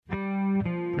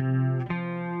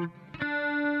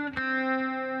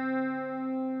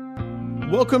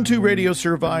Welcome to Radio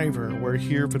Survivor. We're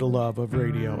here for the love of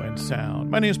radio and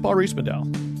sound. My name is Paul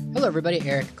Riismandel. Hello, everybody.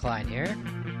 Eric Klein here.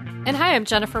 And hi, I'm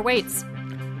Jennifer Waits.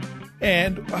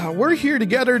 And we're here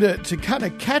together to kind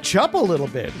of catch up a little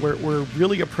bit. We're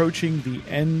really approaching the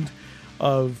end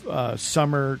of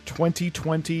summer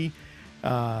 2020,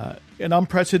 an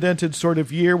unprecedented sort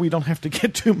of year. We don't have to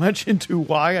get too much into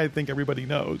why. I think everybody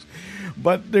knows.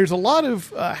 But there's a lot of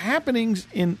happenings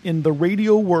in the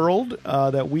radio world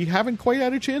that we haven't quite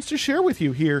had a chance to share with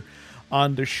you here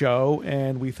on the show.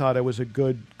 And we thought it was a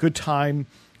good time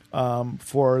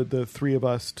for the three of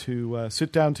us to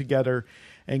sit down together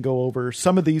and go over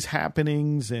some of these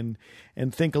happenings and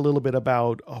think a little bit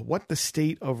about what the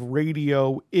state of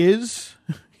radio is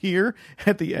here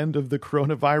at the end of the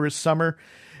coronavirus summer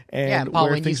and Paul,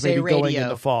 where things may be going in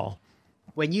the fall.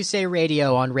 When you say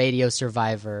radio on Radio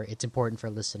Survivor, it's important for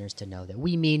listeners to know that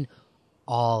we mean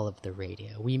all of the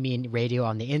radio. We mean radio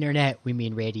on the internet. We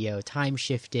mean radio time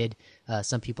shifted.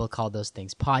 Some people call those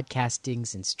things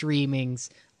podcastings and streamings.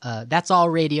 That's all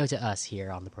radio to us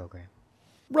here on the program.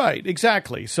 Right,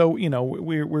 exactly. So, you know,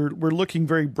 we're looking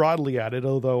very broadly at it,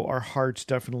 although our hearts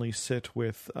definitely sit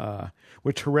with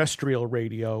terrestrial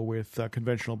radio, with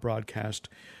conventional broadcast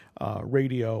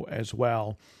radio as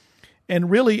well. And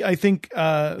really, I think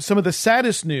some of the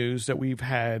saddest news that we've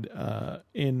had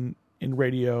in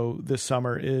radio this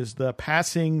summer is the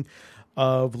passing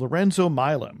of Lorenzo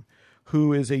Milam,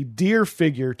 who is a dear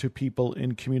figure to people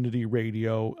in community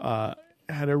radio,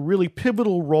 had a really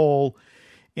pivotal role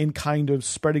in kind of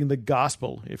spreading the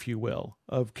gospel, if you will,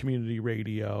 of community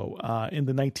radio in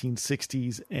the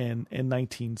 1960s and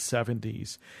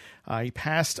 1970s. He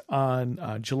passed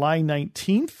on July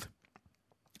 19th,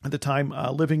 at the time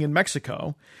living in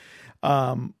Mexico.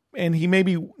 And he may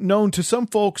be known to some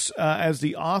folks as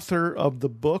the author of the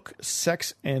book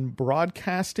Sex and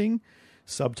Broadcasting,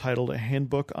 subtitled A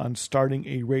Handbook on Starting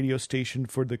a Radio Station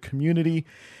for the Community.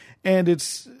 And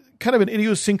it's kind of an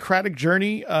idiosyncratic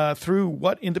journey through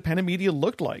what independent media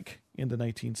looked like in the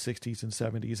 1960s and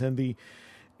 70s,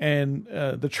 and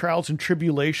the trials and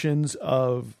tribulations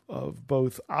of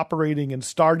both operating and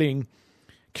starting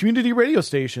community radio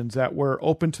stations that were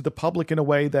open to the public in a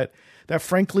way that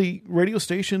frankly radio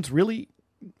stations really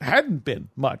hadn't been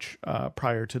much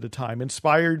prior to the time,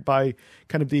 inspired by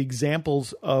kind of the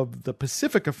examples of the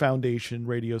Pacifica Foundation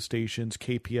radio stations,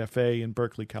 KPFA in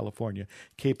Berkeley, California,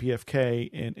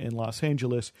 KPFK in Los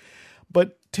Angeles,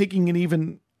 but taking an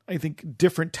even, I think,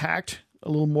 different tact, a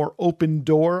little more open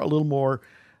door, a little more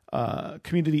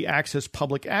community access,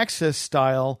 public access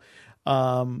style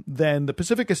than the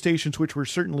Pacifica stations, which were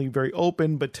certainly very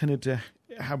open, but tended to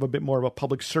have a bit more of a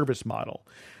public service model.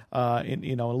 A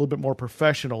little bit more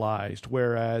professionalized,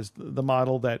 whereas the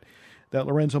model that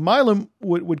Lorenzo Milam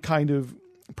would kind of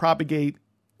propagate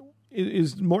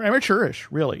is more amateurish,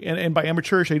 really. And by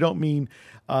amateurish, I don't mean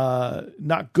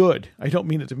not good. I don't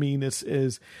mean it to mean this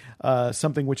is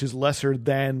something which is lesser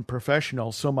than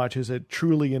professional, so much as it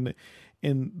truly,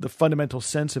 in the fundamental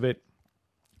sense of it,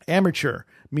 amateur,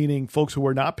 meaning folks who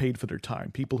are not paid for their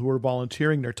time, people who are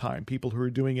volunteering their time, people who are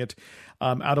doing it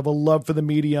out of a love for the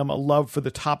medium, a love for the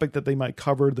topic that they might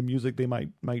cover, the music they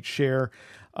might share,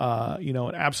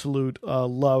 an absolute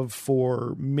love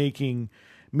for making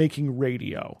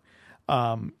radio.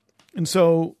 And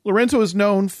so Lorenzo is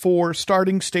known for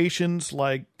starting stations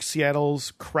like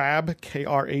Seattle's Crab,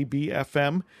 KRAB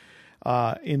FM,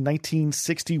 in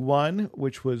 1961,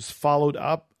 which was followed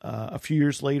up a few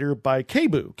years later by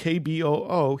KBOO,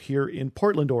 KBOO, here in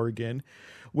Portland, Oregon,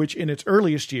 which in its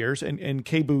earliest years, and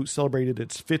KBOO celebrated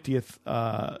its 50th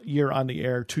year on the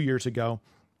air 2 years ago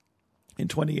in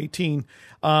 2018,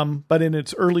 but in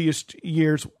its earliest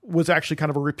years was actually kind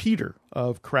of a repeater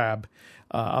of Crab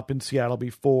up in Seattle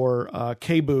before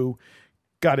KBOO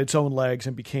got its own legs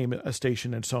and became a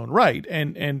station in its own right.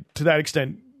 And to that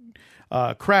extent,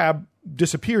 Crab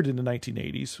disappeared in the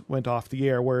 1980s, went off the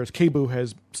air, whereas KBOO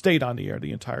has stayed on the air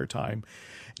the entire time.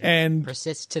 And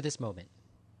persists to this moment.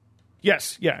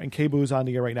 Yes, yeah, and KBOO is on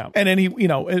the air right now. And then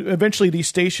eventually these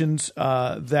stations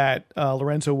that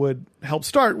Lorenzo would help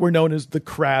start were known as the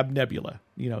Crab Nebula,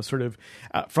 sort of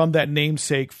from that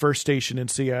namesake first station in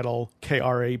Seattle,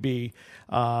 KRAB,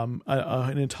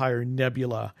 an entire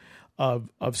nebula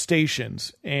of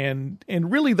stations. And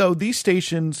really, though, these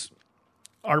stations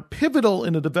are pivotal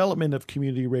in the development of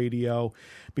community radio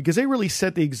because they really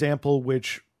set the example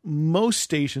which most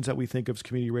stations that we think of as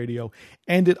community radio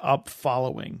ended up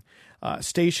following.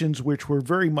 Stations which were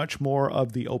very much more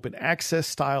of the open access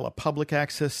style, a public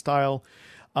access style,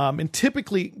 and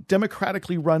typically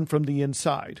democratically run from the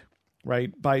inside.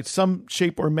 right? By some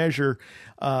shape or measure,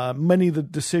 many of the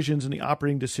decisions and the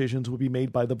operating decisions will be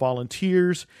made by the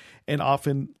volunteers and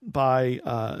often by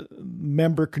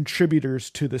member contributors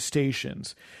to the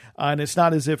stations. And it's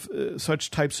not as if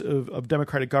such types of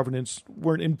democratic governance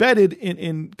weren't embedded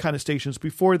in kind of stations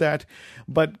before that,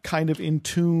 but kind of in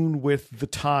tune with the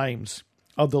times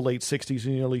of the late 60s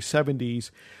and early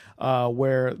 70s,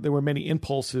 where there were many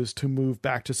impulses to move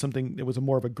back to something that was a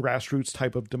more of a grassroots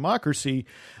type of democracy.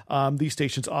 These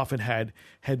stations often had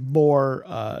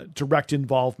more direct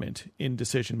involvement in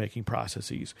decision-making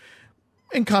processes.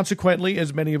 And consequently,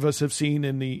 as many of us have seen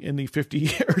in the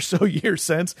 50 or so years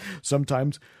since,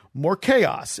 sometimes more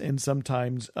chaos and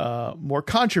sometimes more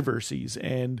controversies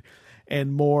and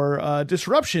more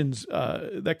disruptions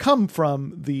that come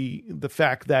from the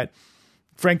fact that,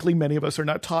 frankly, many of us are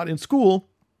not taught in school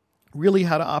really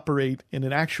how to operate in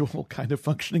an actual kind of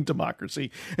functioning democracy,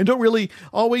 and don't really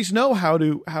always know how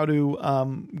to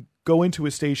go into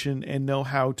a station and know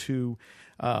how to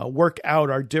work out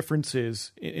our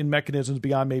differences in mechanisms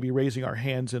beyond maybe raising our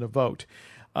hands in a vote.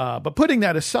 But putting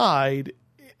that aside,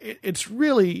 it's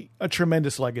really a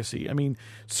tremendous legacy. I mean,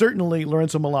 certainly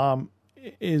Lorenzo Malam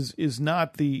is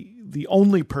not the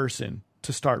only person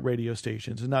to start radio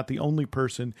stations, and not the only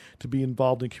person to be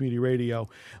involved in community radio,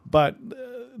 but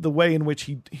the way in which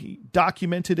he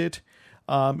documented it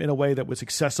in a way that was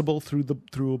accessible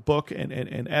through a book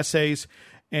and essays,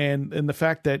 and the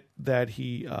fact that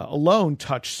he alone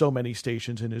touched so many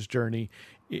stations in his journey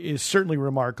is certainly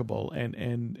remarkable,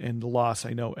 and the loss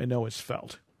I know is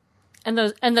felt. And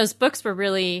those books were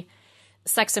really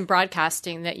Sex and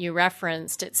Broadcasting that you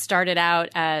referenced. It started out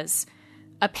as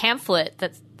a pamphlet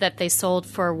that they sold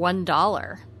for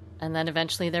 $1. And then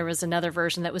eventually there was another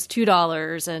version that was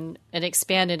 $2 and it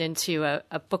expanded into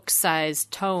a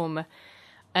book-sized tome.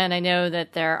 And I know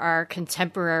that there are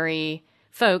contemporary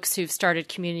folks who've started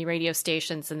community radio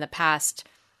stations in the past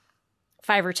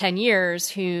 5 or 10 years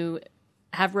who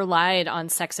have relied on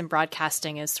Sex and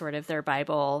Broadcasting as sort of their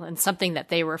Bible and something that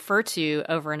they refer to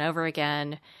over and over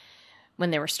again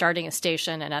when they were starting a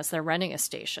station and as they're running a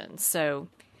station. So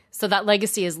that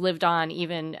legacy has lived on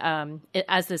even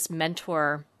as this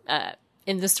mentor,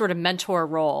 in this sort of mentor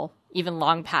role, even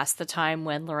long past the time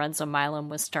when Lorenzo Milam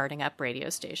was starting up radio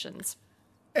stations.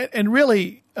 And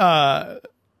really,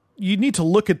 you need to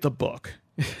look at the book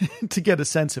to get a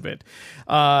sense of it.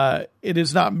 It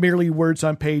is not merely words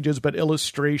on pages, but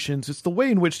illustrations. It's the way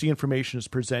in which the information is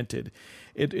presented.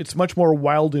 It's much more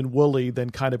wild and woolly than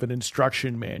kind of an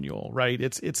instruction manual, right?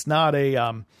 It's not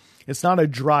a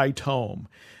dry tome.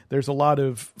 There's a lot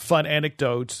of fun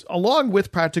anecdotes along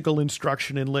with practical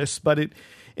instruction and lists, but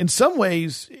in some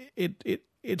ways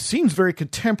it seems very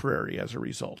contemporary as a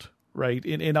result, right?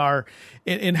 In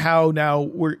how now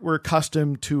we're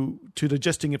accustomed to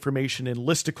digesting information in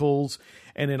listicles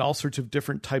and in all sorts of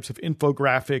different types of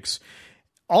infographics.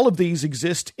 All of these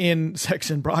exist in Sex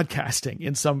and Broadcasting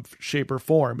in some shape or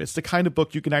form. It's the kind of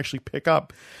book you can actually pick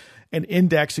up and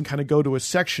index and kind of go to a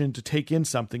section to take in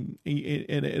something,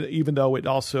 even though it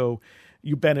also,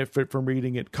 you benefit from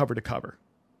reading it cover to cover.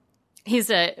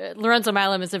 Lorenzo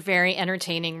Milam is a very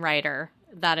entertaining writer.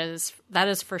 That is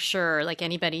for sure. Like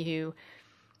anybody who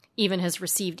even has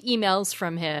received emails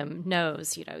from him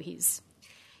knows, he's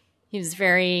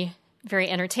very, very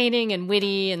entertaining and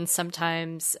witty and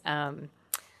sometimes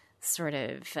sort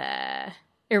of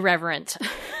irreverent.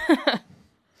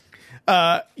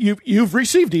 You've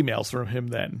received emails from him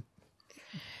then?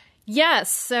 Yes.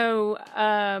 So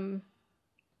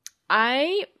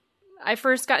I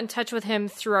first got in touch with him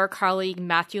through our colleague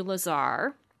Matthew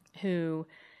Lazar, who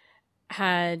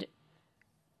had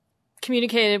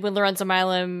communicated with Lorenzo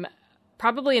Milam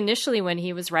probably initially when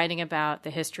he was writing about the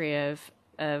history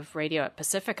of radio at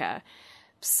Pacifica.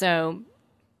 So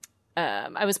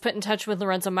I was put in touch with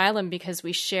Lorenzo Milam because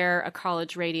we share a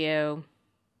college radio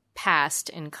past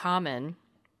in common.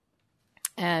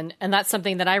 And that's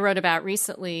something that I wrote about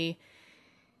recently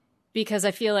because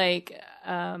I feel like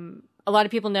a lot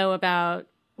of people know about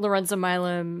Lorenzo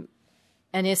Milam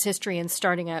and his history in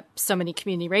starting up so many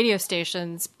community radio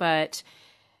stations, but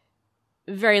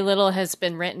very little has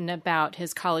been written about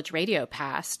his college radio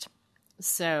past.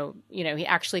 So, he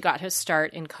actually got his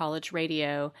start in college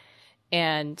radio,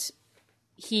 and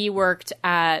he worked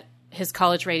at his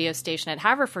college radio station at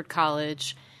Haverford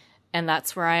College, and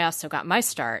that's where I also got my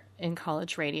start in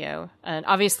college radio, and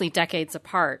obviously decades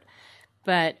apart.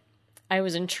 But I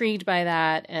was intrigued by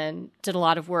that and did a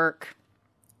lot of work,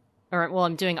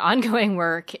 I'm doing ongoing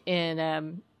work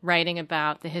in writing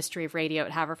about the history of radio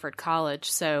at Haverford College.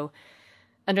 So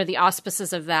under the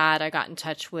auspices of that, I got in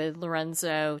touch with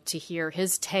Lorenzo to hear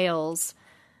his tales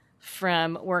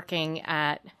from working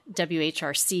at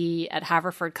WHRC at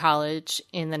Haverford College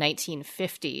in the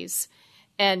 1950s.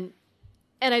 And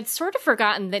I'd sort of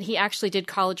forgotten that he actually did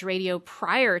college radio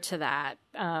prior to that.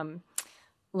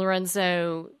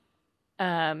 Lorenzo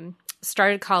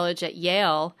started college at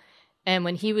Yale, and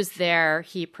when he was there,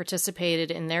 he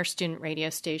participated in their student radio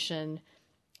station,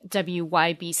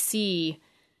 WYBC,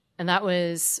 and that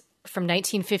was from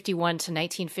 1951 to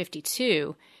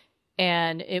 1952.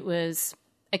 And it was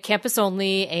a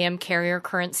campus-only AM carrier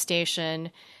current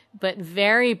station, but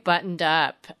very buttoned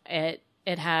up. It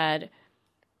had,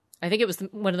 I think it was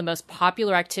one of the most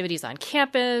popular activities on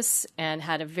campus and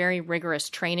had a very rigorous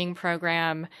training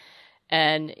program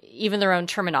and even their own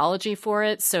terminology for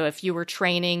it. So if you were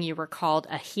training, you were called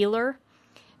a healer.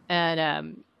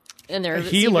 And there a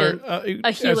was healer.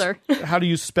 a healer. How do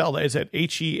you spell that? Is it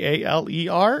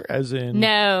HEALER as in?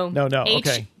 No.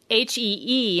 Okay.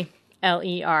 HEELER.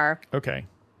 Okay.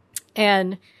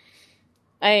 And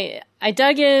I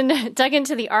dug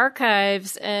into the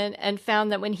archives and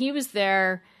found that when he was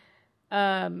there,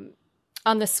 on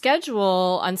the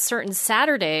schedule on certain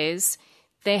Saturdays,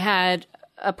 they had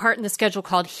a part in the schedule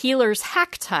called Healer's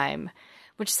Hack Time,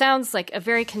 which sounds like a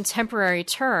very contemporary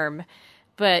term,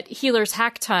 but Healer's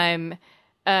Hack Time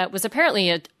was apparently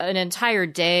an entire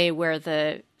day where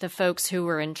the folks who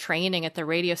were in training at the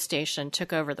radio station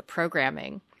took over the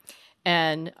programming.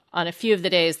 And on a few of the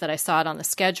days that I saw it on the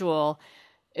schedule,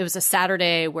 it was a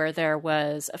Saturday where there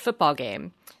was a football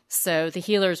game. So the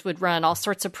Healers would run all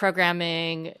sorts of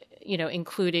programming,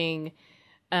 including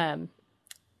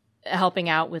helping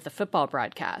out with the football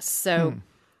broadcast. So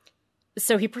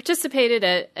he participated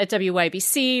at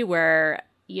WYBC where,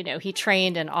 he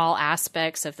trained in all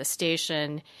aspects of the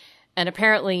station. And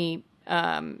apparently,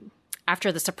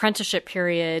 after this apprenticeship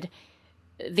period,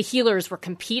 the Healers were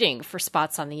competing for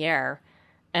spots on the air.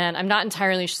 And I'm not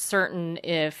entirely certain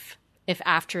if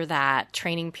after that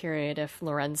training period, if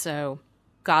Lorenzo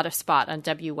got a spot on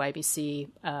WYBC.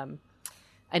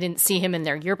 I didn't see him in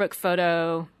their yearbook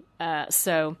photo.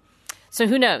 So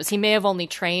who knows? He may have only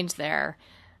trained there.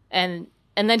 And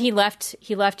then he left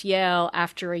Yale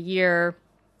after a year,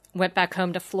 went back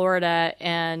home to Florida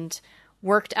and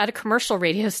worked at a commercial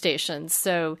radio station.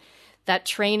 So that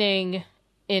training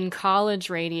in college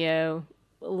radio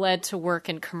led to work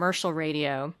in commercial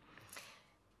radio.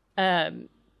 And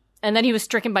then he was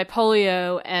stricken by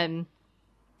polio and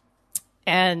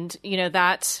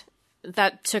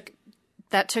that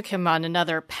took him on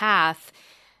another path.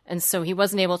 And so he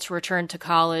wasn't able to return to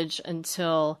college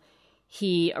until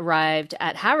he arrived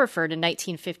at Haverford in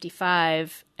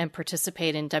 1955 and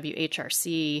participated in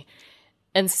WHRC.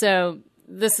 And so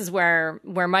this is where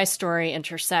my story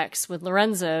intersects with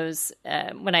Lorenzo's.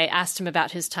 When I asked him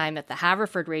about his time at the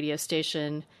Haverford radio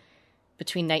station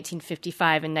between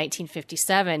 1955 and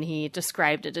 1957, he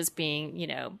described it as being,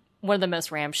 one of the most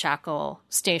ramshackle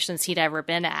stations he'd ever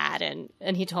been at.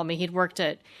 And he told me he'd worked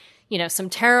at, some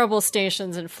terrible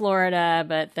stations in Florida,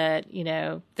 but that,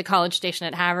 the college station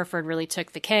at Haverford really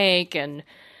took the cake, and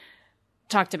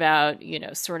talked about,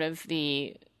 sort of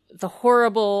the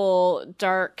horrible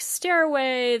dark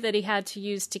stairway that he had to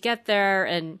use to get there.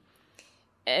 And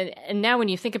now when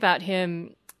you think about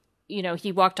him,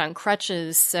 he walked on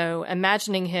crutches. So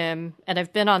imagining him, and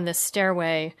I've been on this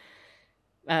stairway,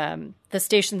 the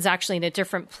station's actually in a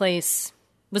different place,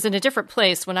 was in a different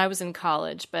place when I was in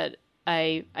college, but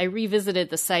I revisited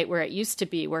the site where it used to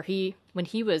be, when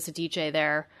he was a DJ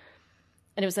there,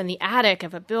 and it was in the attic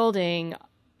of a building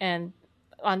and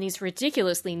on these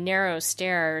ridiculously narrow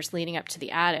stairs leading up to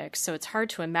the attic. So it's hard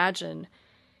to imagine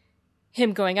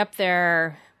him going up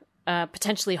there,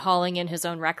 potentially hauling in his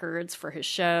own records for his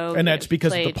show. And that's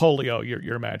because of the polio,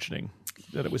 you're imagining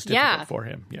that it was difficult for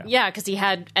him. Yeah, because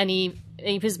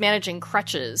he was managing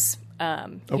crutches.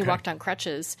 He walked on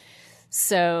crutches.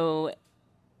 So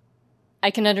I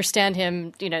can understand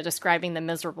him, describing the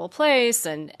miserable place,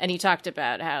 and he talked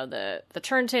about how the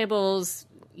turntables,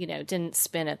 didn't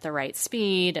spin at the right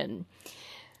speed, and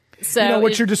so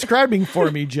what you're describing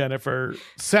for me, Jennifer,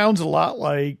 sounds a lot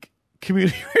like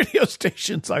community radio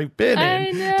stations I've been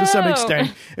in to some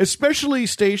extent, especially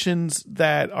stations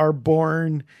that are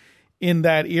born in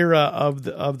that era of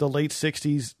the late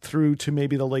 60s through to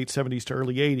maybe the late 70s to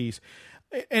early 80s,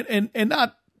 and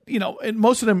not and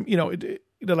most of them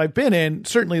that I've been in,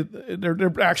 certainly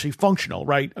they're actually functional,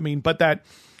 right? I mean, but that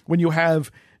when you have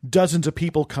dozens of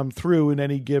people come through in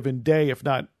any given day, if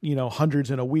not, hundreds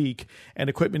in a week,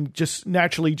 and equipment just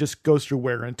naturally just goes through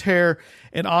wear and tear.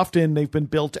 And often they've been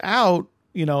built out,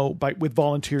 with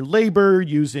volunteer labor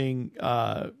using,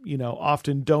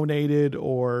 often donated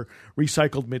or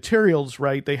recycled materials,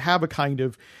 right? They have a kind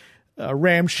of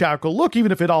ramshackle look,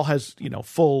 even if it all has,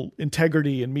 full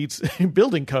integrity and meets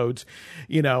building codes,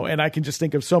 and I can just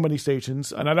think of so many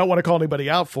stations, and I don't want to call anybody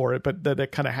out for it, but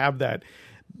that kind of have that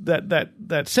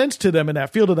sense to them and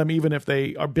that feel to them, even if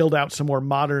they are build out some more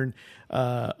modern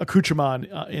accoutrement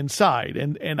inside.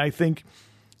 And I think,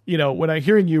 when I'm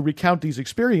hearing you recount these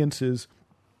experiences,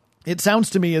 it sounds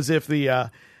to me as if the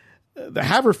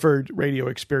Haverford radio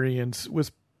experience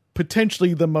was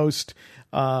potentially the most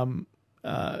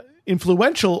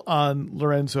influential on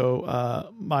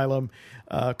Lorenzo Milam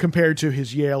compared to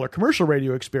his Yale or commercial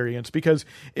radio experience, because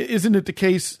isn't it the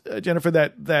case, Jennifer,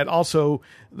 that also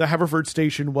the Haverford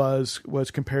station was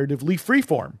comparatively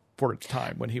freeform for its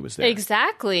time when he was there?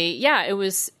 Exactly. Yeah, it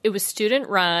was student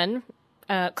run.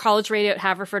 College radio at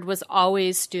Haverford was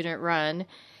always student run,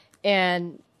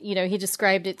 and he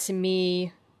described it to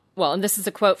me. Well, and this is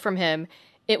a quote from him: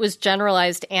 "It was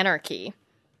generalized anarchy.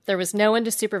 There was no one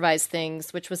to supervise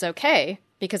things, which was okay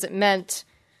because it meant,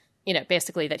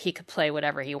 basically that he could play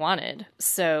whatever he wanted."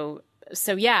 So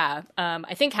yeah,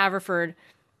 I think Haverford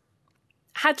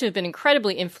had to have been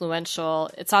incredibly influential.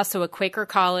 It's also a Quaker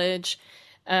college,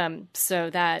 so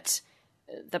that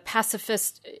the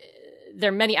pacifist. There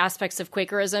are many aspects of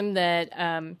Quakerism that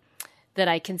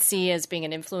I can see as being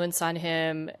an influence on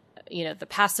him. The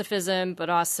pacifism, but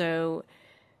also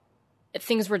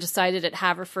things were decided at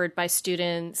Haverford by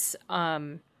students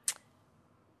and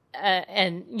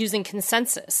using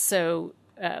consensus. So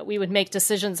we would make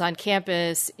decisions on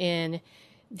campus in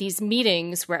these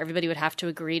meetings where everybody would have to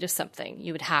agree to something.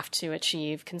 You would have to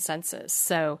achieve consensus.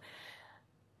 So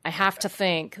I have to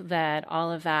think that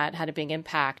all of that had a big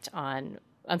impact on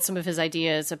some of his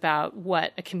ideas about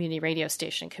what a community radio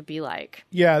station could be like.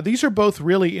 Yeah, these are both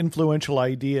really influential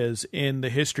ideas in the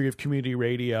history of community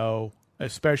radio,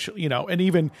 especially, and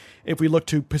even if we look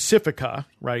to Pacifica,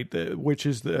 right, which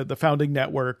is the founding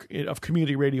network of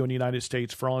community radio in the United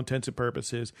States for all intents and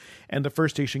purposes, and the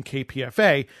first station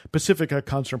KPFA, Pacifica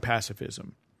comes from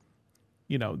pacifism.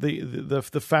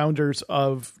 The founders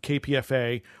of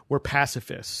KPFA were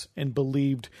pacifists and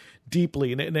believed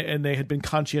deeply, and they had been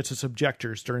conscientious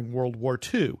objectors during World War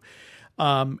II.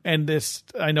 And this,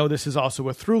 I know this is also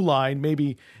a through line,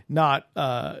 maybe not,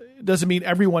 doesn't mean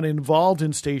everyone involved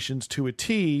in stations to a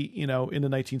T, in the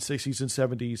 1960s and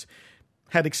 70s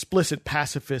had explicit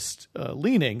pacifist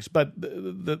leanings, but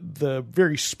the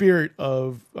very spirit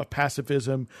of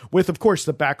pacifism, with, of course,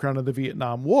 the background of the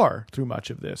Vietnam War through much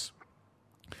of this,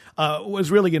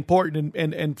 was really important,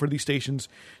 and for these stations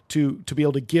to be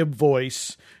able to give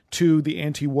voice to the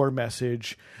anti-war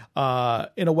message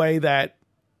in a way that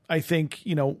I think,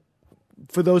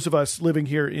 for those of us living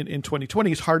here in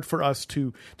 2020, it's hard for us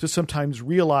to sometimes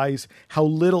realize how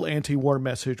little anti-war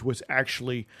message was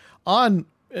actually on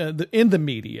in the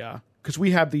media, because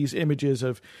we have these images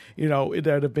of,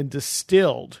 that have been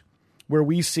distilled, where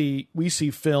we see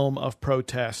film of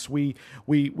protests. We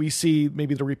see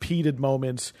maybe the repeated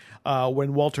moments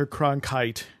when Walter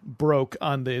Cronkite broke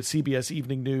on the CBS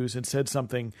Evening News and said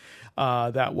something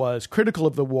that was critical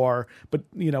of the war. But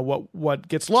what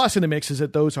gets lost in the mix is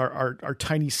that those are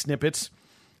tiny snippets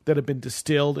that have been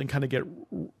distilled and kind of get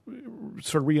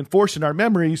sort of reinforced in our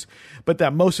memories, but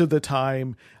that most of the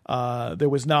time there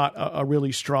was not a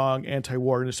really strong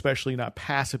anti-war and especially not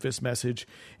pacifist message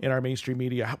in our mainstream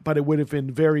media, but it would have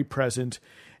been very present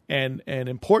and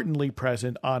importantly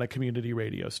present on a community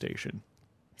radio station.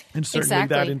 And certainly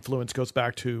that influence goes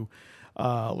back to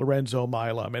Lorenzo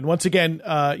Milam. And once again,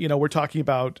 we're talking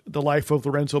about the life of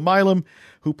Lorenzo Milam,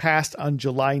 who passed on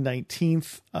July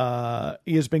 19th.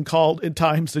 He has been called at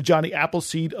times the Johnny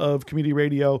Appleseed of community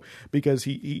radio because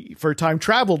he for a time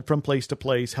traveled from place to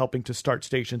place, helping to start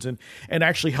stations and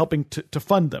actually helping to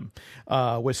fund them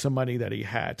with some money that he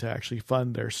had to actually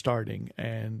fund their starting.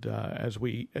 And as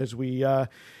we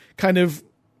kind of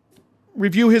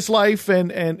review his life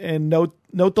and note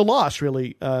the loss,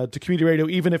 really, to community radio,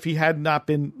 even if he had not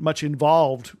been much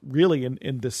involved, really,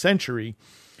 in this century.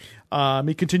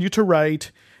 He continued to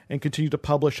write and continue to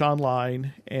publish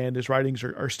online, and his writings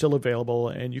are still available.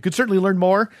 And you can certainly learn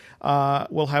more.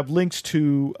 We'll have links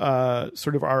to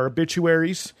sort of our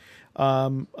obituaries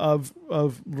of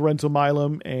Lorenzo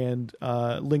Milam and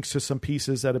links to some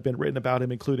pieces that have been written about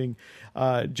him, including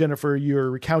Jennifer, your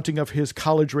recounting of his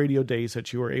college radio days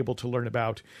that you were able to learn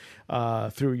about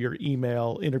through your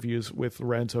email interviews with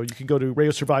Lorenzo. You can go to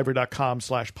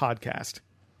radiosurvivor.com/podcast.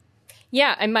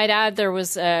 Yeah, I might add there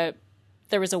was a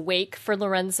wake for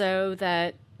Lorenzo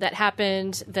that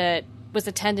happened that was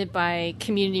attended by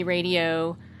community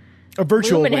radio, a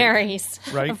virtual luminaries,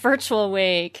 wake, right? A virtual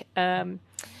wake.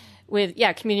 With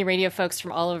community radio folks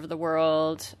from all over the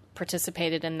world,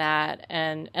 participated in that,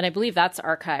 and I believe that's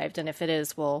archived. And if it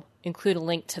is, we'll include a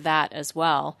link to that as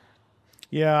well.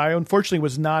 Yeah, I unfortunately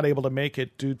was not able to make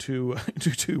it due to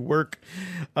work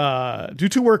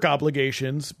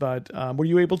obligations. But were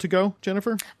you able to go,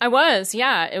 Jennifer? I was.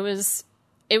 Yeah, it was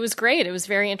great. It was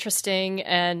very interesting,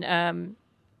 and I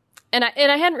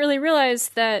hadn't really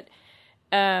realized that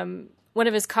one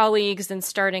of his colleagues in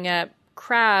starting up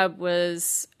Crab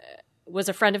was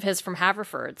a friend of his from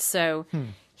Haverford. So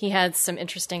he had some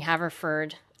interesting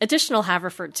additional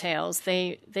Haverford tales.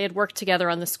 They had worked together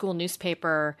on the school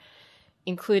newspaper,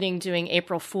 including doing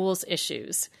April Fool's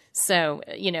issues. So,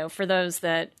 for those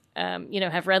that,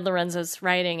 have read Lorenzo's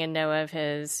writing and know of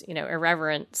his,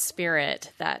 irreverent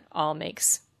spirit, that all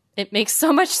makes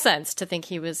so much sense to think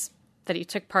that he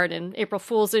took part in April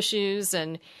Fool's issues,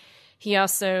 and he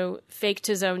also faked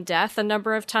his own death a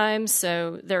number of times.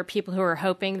 So there are people who are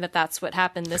hoping that that's what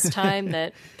happened this time,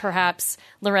 that perhaps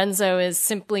Lorenzo is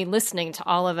simply listening to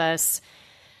all of us,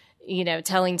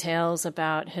 telling tales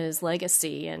about his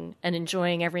legacy and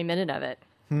enjoying every minute of it.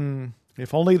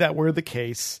 If only that were the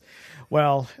case.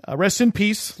 Well, rest in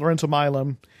peace, Lorenzo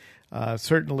Milam.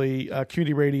 Certainly,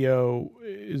 community radio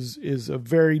is a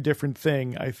very different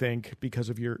thing, I think, because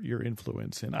of your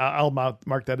influence, and I'll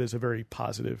mark that as a very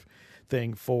positive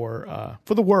thing for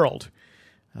the world.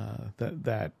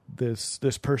 That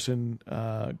this person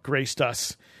graced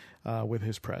us with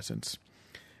his presence.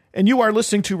 And you are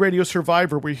listening to Radio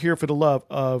Survivor. We're here for the love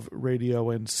of radio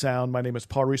and sound. My name is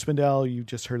Paul Riismandel. You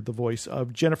just heard the voice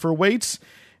of Jennifer Waits,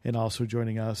 and also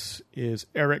joining us is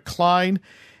Eric Klein.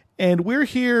 And we're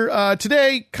here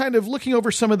today kind of looking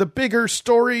over some of the bigger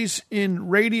stories in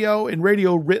radio and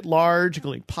radio writ large,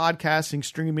 including podcasting,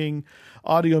 streaming,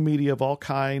 audio media of all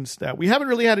kinds that we haven't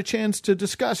really had a chance to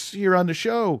discuss here on the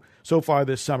show so far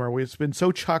this summer. It's been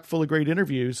so chock full of great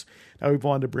interviews that we've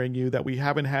wanted to bring you that we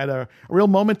haven't had a real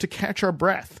moment to catch our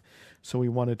breath. So we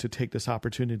wanted to take this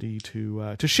opportunity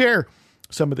to share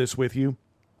some of this with you.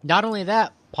 Not only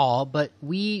that, Paul, but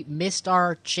we missed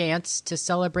our chance to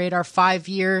celebrate our 5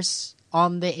 years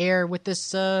on the air with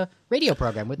this radio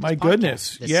program. With this My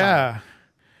goodness, yeah.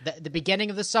 The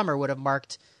beginning of the summer would have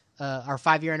marked our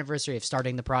 5-year anniversary of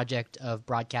starting the project of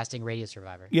broadcasting Radio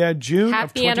Survivor. Yeah, June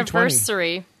of 2020. Happy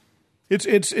anniversary.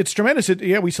 It's tremendous.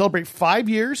 We celebrate 5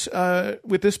 years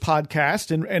with this podcast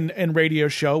and radio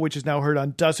show, which is now heard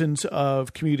on dozens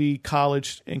of community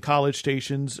college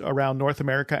stations around North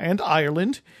America and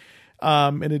Ireland.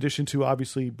 In addition to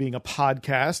obviously being a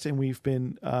podcast, and we've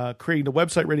been creating the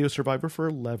website Radio Survivor for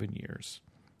 11 years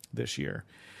this year.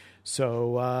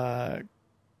 So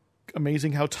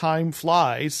amazing how time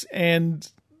flies. And,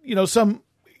 some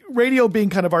radio being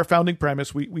kind of our founding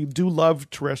premise, we do love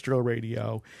terrestrial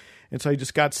radio. And so I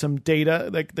just got some data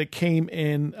that came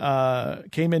in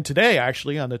today,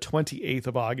 actually, on the 28th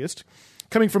of August,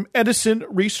 coming from Edison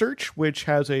Research, which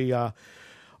has a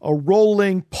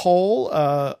rolling poll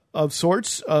of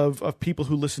sorts of people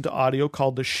who listen to audio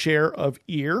called the Share of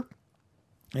Ear.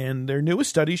 And their newest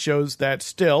study shows that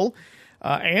still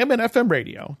AM and FM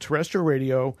radio, terrestrial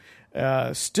radio,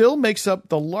 still makes up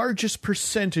the largest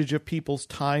percentage of people's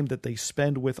time that they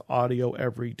spend with audio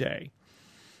every day.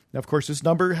 Now, of course, this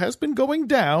number has been going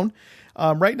down.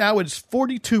 Right now, it's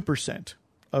 42%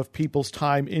 of people's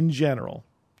time in general.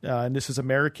 And this is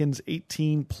Americans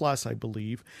 18 plus, I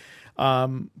believe.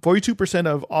 42%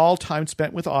 of all time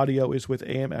spent with audio is with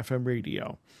AM, FM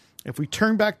radio. If we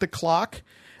turn back the clock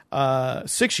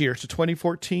 6 years to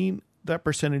 2014, that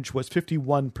percentage was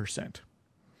 51%.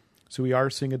 So we are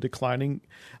seeing a declining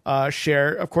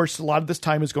share. Of course, a lot of this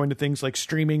time is going to things like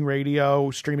streaming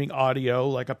radio, streaming audio,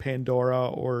 like a Pandora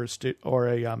or a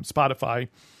Spotify,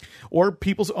 or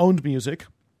people's owned music.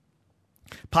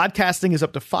 Podcasting is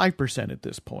up to 5% at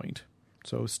this point.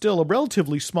 So still a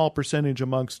relatively small percentage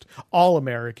amongst all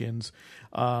Americans,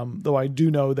 though I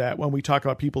do know that when we talk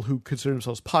about people who consider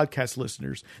themselves podcast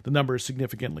listeners, the number is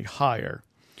significantly higher.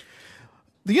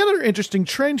 The other interesting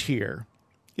trend here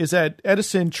is that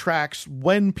Edison tracks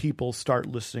when people start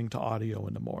listening to audio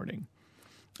in the morning.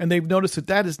 And they've noticed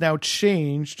that has now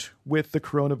changed with the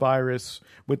coronavirus,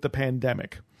 with the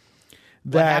pandemic.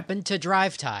 What happened to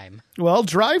drive time? Well,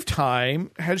 drive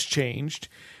time has changed.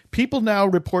 People now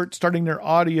report starting their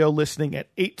audio listening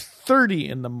at 8:30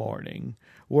 in the morning,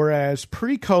 whereas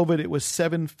pre-COVID it was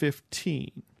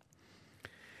 7:15.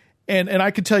 And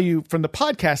I can tell you from the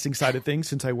podcasting side of things,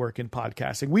 since I work in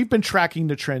podcasting, we've been tracking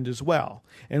the trend as well.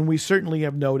 And we certainly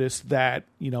have noticed that,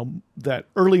 that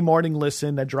early morning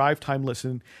listen, that drive time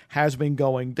listen has been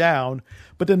going down,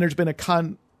 but then there's been a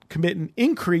concomitant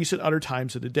increase at other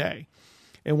times of the day.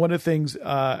 And one of the things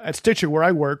at Stitcher where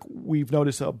I work, we've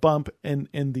noticed a bump in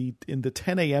the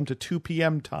 10 a.m. to 2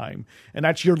 p.m. time, and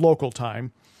that's your local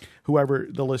time, whoever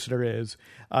the listener is,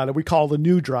 that we call the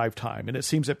new drive time. And it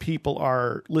seems that people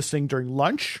are listening during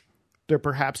lunch. They're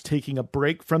perhaps taking a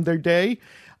break from their day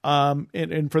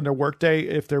and from their work day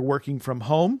if they're working from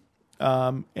home.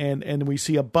 And we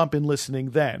see a bump in listening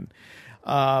then.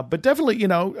 But definitely,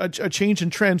 a change in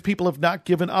trends. People have not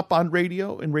given up on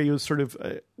radio, and radio is sort of,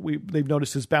 they've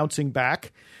noticed is bouncing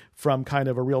back from kind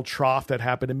of a real trough that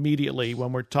happened immediately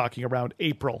when we're talking around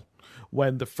April,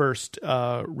 when the first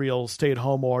real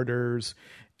stay-at-home orders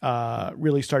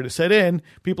really started to set in.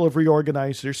 People have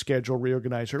reorganized their schedule,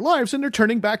 reorganized their lives, and they're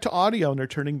turning back to audio, and they're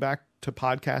turning back to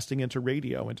podcasting and to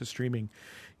radio and to streaming,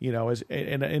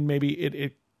 and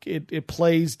maybe it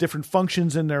plays different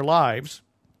functions in their lives.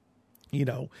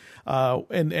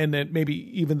 And that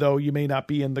maybe even though you may not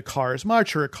be in the car as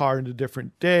much or a car into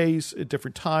different days at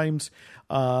different times,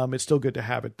 it's still good to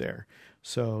have it there.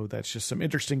 So that's just some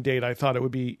interesting data. I thought it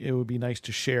would be nice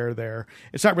to share there.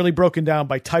 It's not really broken down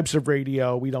by types of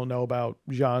radio. We don't know about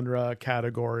genre,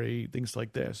 category, things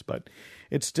like this, but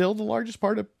it's still the largest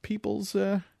part of people's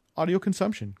audio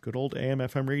consumption. Good old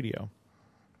AM/FM radio.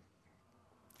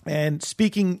 And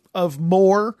speaking of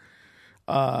more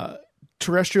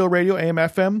terrestrial radio,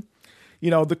 AM/FM,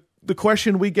 the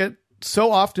question we get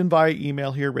so often via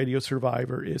email here, Radio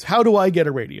Survivor, is how do I get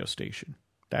a radio station?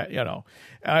 That,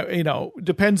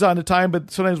 depends on the time,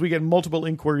 but sometimes we get multiple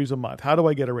inquiries a month. How do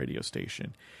I get a radio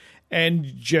station? And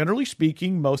generally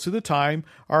speaking, most of the time,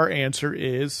 our answer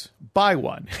is buy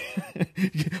one.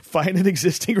 Find an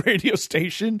existing radio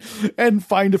station and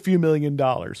find a few $1 million.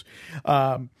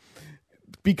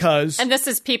 And this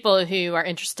is people who are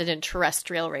interested in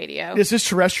terrestrial radio. This is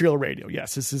terrestrial radio.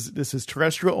 Yes, this is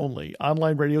terrestrial only.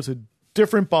 Online radio is a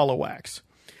different ball of wax.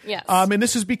 Yes. And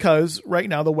this is because right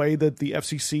now the way that the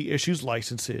FCC issues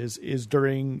licenses is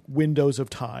during windows of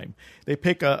time. They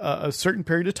pick a certain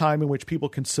period of time in which people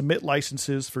can submit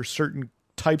licenses for certain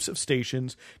types of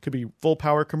stations. Could be full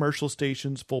power commercial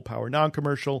stations, full power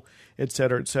non-commercial, et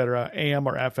cetera, AM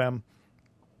or FM.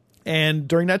 And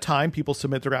during that time, people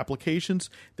submit their applications,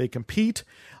 they compete,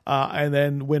 and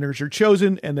then winners are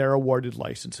chosen and they're awarded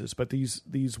licenses. But these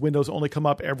windows only come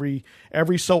up every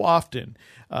so often,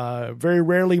 very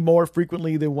rarely, more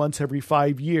frequently than once every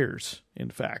 5 years. In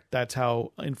fact, that's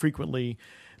how infrequently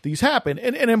these happen.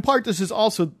 And in part, this is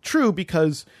also true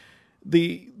because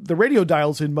the radio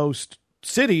dials in most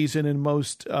cities and in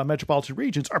most metropolitan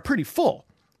regions are pretty full.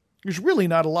 There's really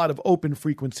not a lot of open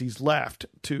frequencies left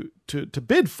to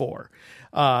bid for.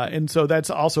 And so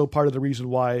that's also part of the reason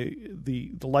why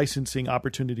the licensing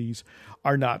opportunities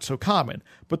are not so common.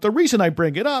 But the reason I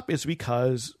bring it up is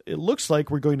because it looks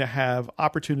like we're going to have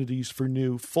opportunities for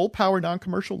new full power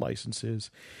non-commercial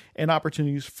licenses and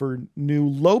opportunities for new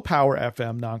low power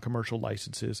FM non-commercial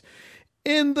licenses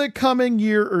in the coming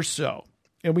year or so.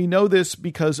 And we know this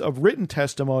because of written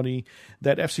testimony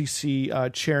that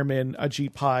FCC Chairman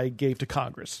Ajit Pai gave to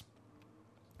Congress.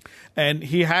 And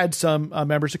he had some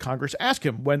members of Congress ask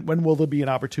him, when will there be an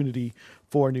opportunity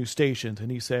for new stations? And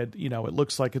he said, it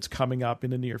looks like it's coming up in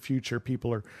the near future.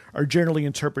 People are generally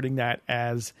interpreting that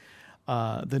as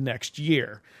the next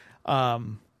year,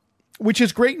 which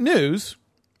is great news.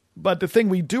 But the thing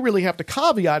we do really have to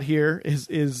caveat here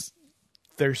is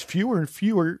there's fewer and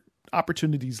fewer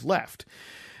opportunities left.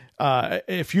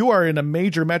 If you are in a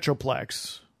major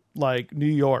metroplex like New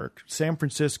York, San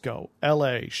Francisco,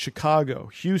 LA, Chicago,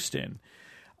 Houston,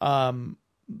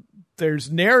 there's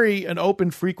nary an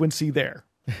open frequency there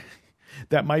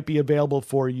that might be available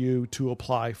for you to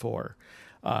apply for.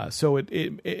 So it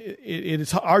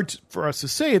is hard for us to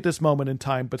say at this moment in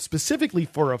time, but specifically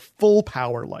for a full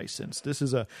power license, this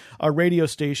is a radio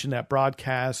station that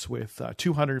broadcasts with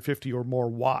 250 or more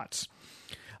watts.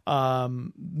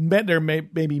 There may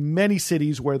be many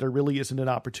cities where there really isn't an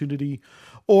opportunity,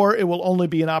 or it will only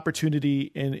be an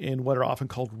opportunity in what are often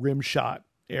called rim shot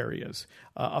areas,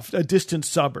 a distant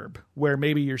suburb where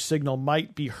maybe your signal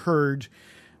might be heard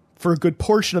for a good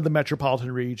portion of the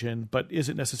metropolitan region, but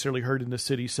isn't necessarily heard in the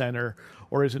city center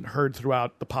or isn't heard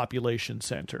throughout the population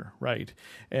center, right?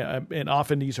 And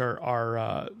often these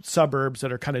are suburbs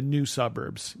that are kind of new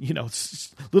suburbs,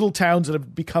 little towns that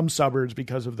have become suburbs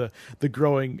because of the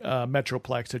growing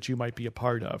metroplex that you might be a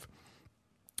part of.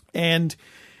 And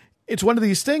it's one of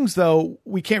these things, though,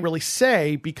 we can't really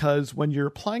say, because when you're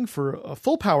applying for a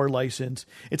full power license,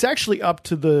 it's actually up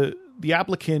to the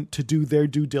applicant to do their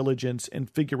due diligence and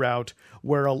figure out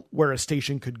where a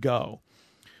station could go.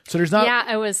 So there's not. Yeah,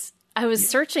 I was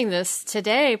searching this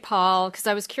today, Paul, because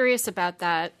I was curious about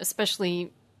that,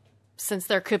 especially since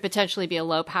there could potentially be a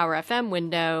low power FM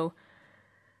window,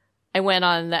 I went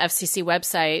on the FCC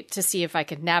website to see if I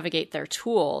could navigate their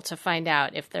tool to find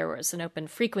out if there was an open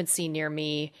frequency near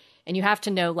me. And you have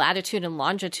to know latitude and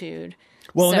longitude.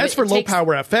 Well, So and that's for low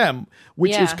power FM,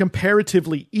 which is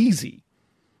comparatively easy.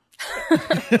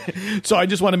 So I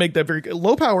just want to make that very clear.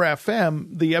 Low power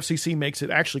FM, the FCC makes it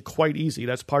actually quite easy.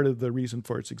 That's part of the reason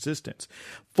for its existence.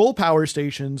 Full power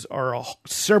stations are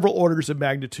several orders of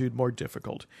magnitude more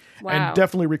difficult and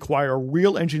definitely require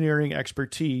real engineering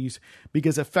expertise,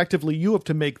 because effectively you have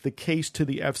to make the case to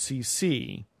the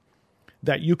FCC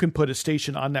that you can put a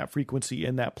station on that frequency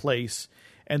in that place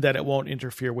and that it won't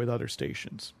interfere with other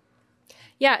stations.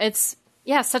 Yeah, it's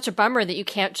such a bummer that you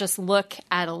can't just look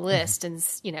at a list and,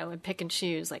 and pick and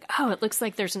choose. Like, oh, it looks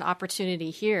like there's an opportunity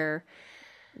here.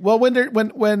 Well, when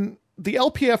the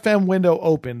LPFM window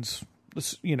opens,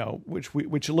 which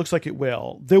it looks like it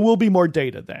will, there will be more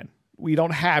data then. We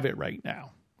don't have it right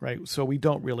now, right? So we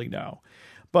don't really know.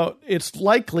 But it's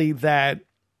likely that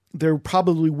there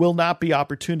probably will not be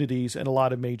opportunities in a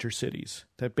lot of major cities,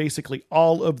 that basically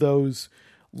all of those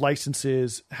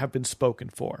licenses have been spoken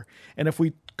for. And if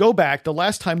we go back, the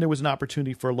last time there was an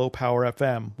opportunity for low power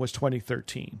FM was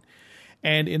 2013.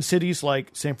 And in cities like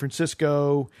San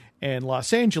Francisco and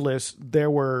Los Angeles, there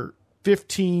were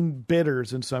 15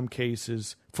 bidders in some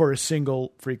cases for a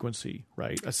single frequency,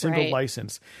 right? A single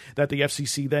license that the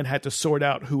FCC then had to sort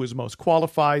out who was most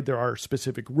qualified. There are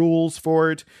specific rules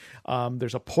for it.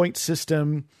 There's a point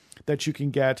system that you can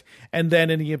get. And then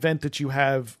in the event that you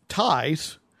have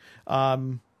ties,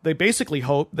 they basically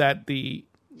hope that the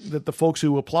folks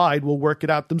who applied will work it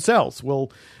out themselves.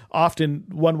 Often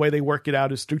one way they work it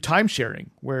out is through time sharing,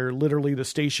 where literally the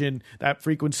station, that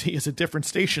frequency is a different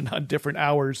station on different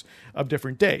hours of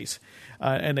different days,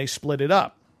 and they split it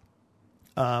up.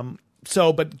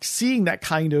 But seeing that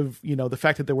kind of, the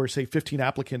fact that there were, say, 15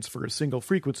 applicants for a single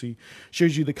frequency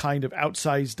shows you the kind of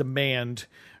outsized demand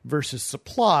versus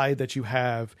supply that you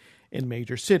have in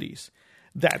major cities.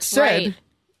 That said,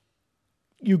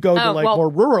 you go to more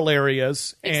rural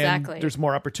areas and there's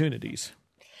more opportunities.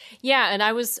 Yeah. And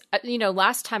I was,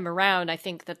 last time around, I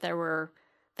think that there were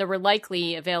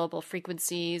likely available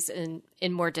frequencies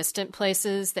in more distant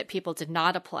places that people did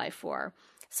not apply for.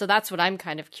 So that's what I'm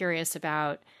kind of curious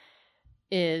about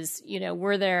is,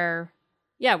 were there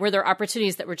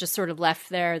opportunities that were just sort of left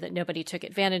there that nobody took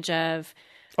advantage of?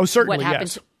 Oh, certainly. What happened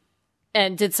yes.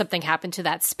 And did something happen to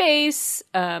that space?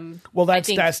 Well,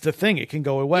 that's the thing. It can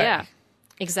go away. Yeah,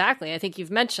 exactly. I think you've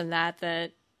mentioned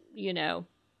that,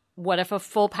 what if a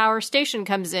full power station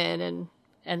comes in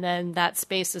and then that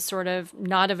space is sort of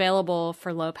not available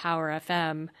for low power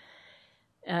FM?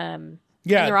 And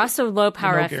there are also low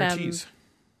power FM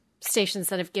stations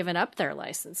that have given up their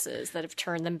licenses, that have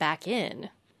turned them back in.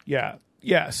 Yeah.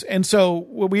 Yes. And so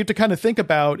what we have to kind of think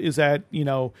about is that,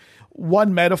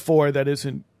 one metaphor that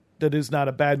is not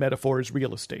a bad metaphor is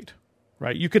real estate,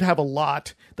 right? You could have a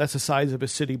lot that's the size of a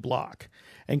city block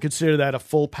and consider that a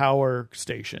full power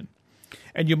station.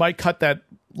 And you might cut that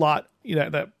lot,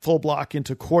 that full block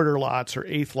into quarter lots or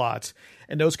eighth lots.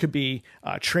 And those could be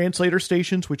translator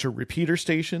stations, which are repeater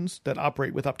stations that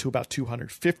operate with up to about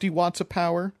 250 watts of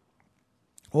power.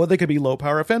 Or they could be low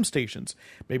power FM stations.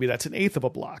 Maybe that's an eighth of a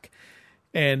block.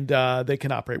 And they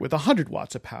can operate with 100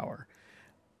 watts of power.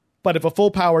 But if a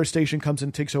full power station comes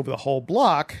and takes over the whole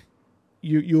block,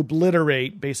 you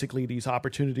obliterate basically these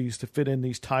opportunities to fit in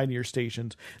these tinier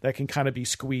stations that can kind of be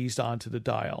squeezed onto the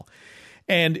dial.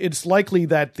 And it's likely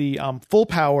that the full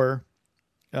power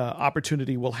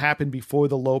opportunity will happen before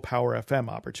the low power FM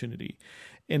opportunity.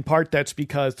 In part, that's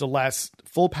because the last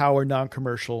full power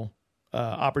non-commercial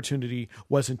opportunity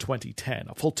was in 2010,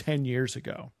 a full 10 years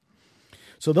ago.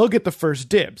 So they'll get the first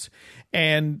dibs.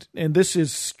 And this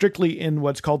is strictly in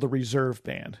what's called the reserve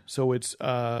band. So it's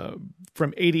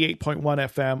from 88.1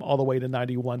 FM all the way to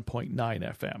 91.9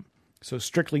 FM. So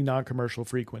strictly non-commercial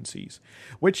frequencies,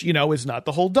 which, is not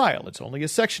the whole dial. It's only a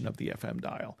section of the FM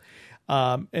dial.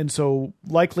 And so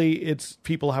likely it's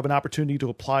people have an opportunity to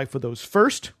apply for those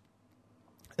first,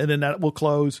 and then that will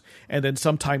close. And then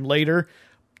sometime later,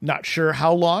 not sure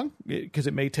how long, because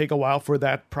it may take a while for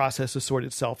that process to sort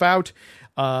itself out,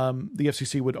 the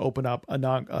FCC would open up an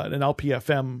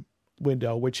LPFM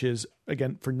window, which is,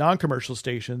 again, for non-commercial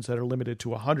stations that are limited to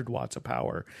 100 watts of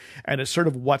power. And it's sort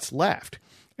of what's left.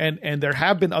 And there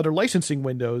have been other licensing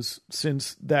windows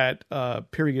since that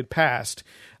period passed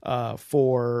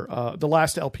for the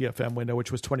last LPFM window,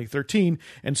 which was 2013.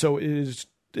 And so it is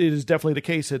it is definitely the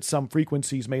case that some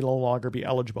frequencies may no longer be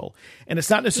eligible. And it's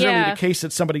not necessarily the case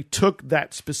that somebody took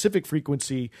that specific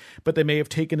frequency, but they may have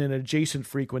taken an adjacent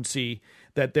frequency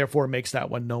that therefore makes that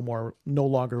one no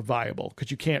longer viable,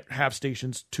 because you can't have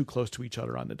stations too close to each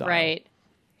other on the dial. Right.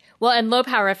 Well, and low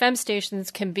power FM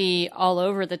stations can be all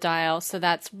over the dial. So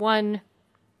that's one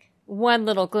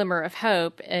little glimmer of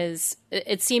hope. Is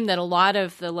it seemed that a lot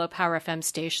of the low power FM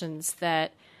stations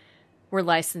that were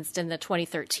licensed in the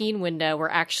 2013 window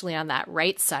were actually on that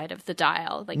right side of the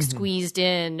dial, like squeezed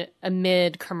in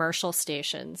amid commercial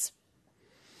stations.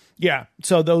 Yeah,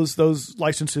 so those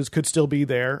licenses could still be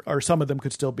there, or some of them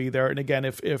could still be there. And again,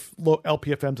 if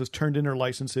LPFMs has turned in their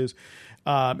licenses,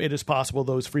 it is possible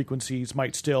those frequencies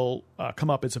might still come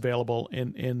up as available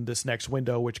in this next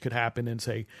window, which could happen in,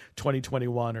 say,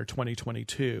 2021 or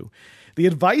 2022. The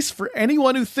advice for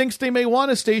anyone who thinks they may want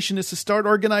a station is to start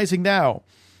organizing now.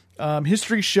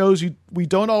 History shows we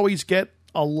don't always get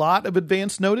a lot of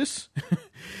advance notice.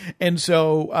 And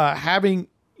so having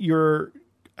your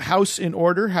house in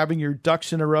order, having your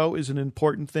ducks in a row is an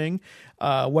important thing.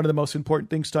 One of the most important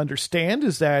things to understand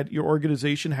is that your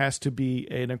organization has to be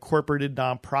an incorporated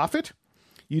nonprofit.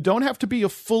 You don't have to be a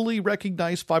fully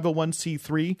recognized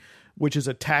 501c3, which is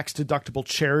a tax-deductible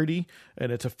charity,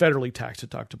 and it's a federally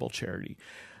tax-deductible charity.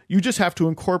 You just have to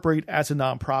incorporate as a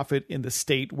nonprofit in the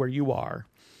state where you are.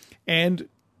 And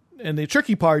the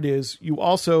tricky part is you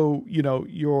also,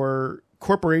 your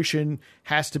corporation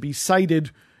has to be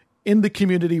cited in the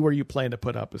community where you plan to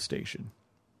put up a station.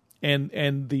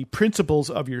 And the principals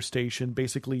of your station,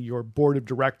 basically your board of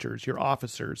directors, your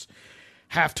officers,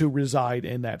 have to reside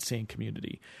in that same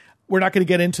community. We're not going to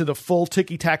get into the full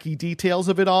ticky-tacky details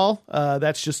of it all.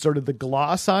 That's just sort of the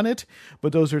gloss on it.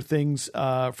 But those are things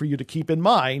for you to keep in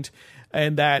mind.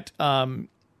 And that,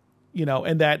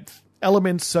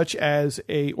 elements such as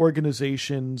a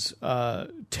organization's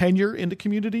tenure in the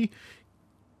community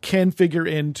can figure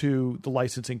into the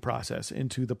licensing process,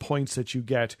 into the points that you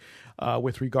get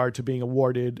with regard to being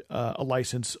awarded a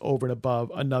license over and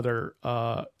above another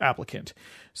applicant.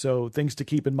 So things to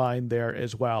keep in mind there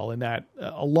as well. And that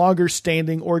a longer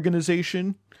standing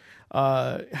organization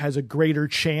has a greater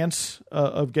chance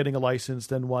of getting a license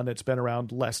than one that's been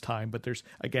around less time. But there's,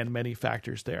 again, many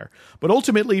factors there. But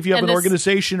ultimately, if you have an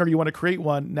organization or you want to create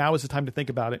one, now is the time to think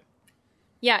about it.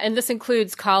 Yeah, and this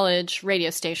includes college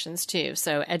radio stations, too.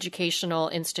 So educational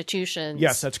institutions.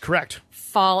 Yes, that's correct.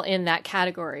 Fall in that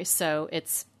category. So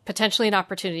it's potentially an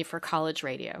opportunity for college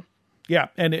radio. Yeah,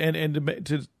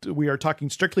 and we are talking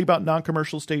strictly about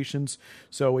non-commercial stations,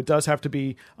 so it does have to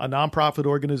be a nonprofit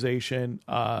organization,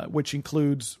 which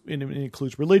includes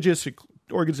religious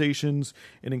organizations,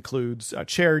 it includes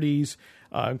charities,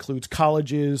 includes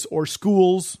colleges or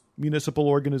schools. Municipal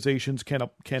organizations can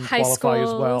qualify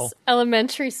as well.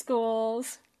 Elementary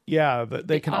schools. Yeah,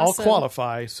 they can all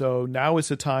qualify. So now is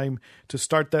the time to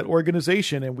start that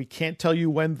organization, and we can't tell you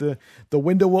when the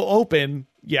window will open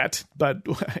yet, but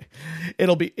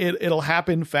it'll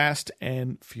happen fast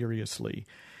and furiously.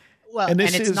 Well, and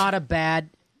it's not a bad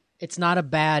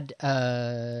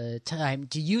time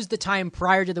to use the time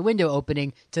prior to the window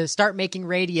opening to start making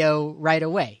radio right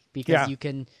away, because you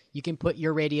can put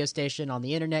your radio station on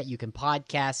the internet, you can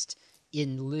podcast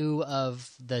in lieu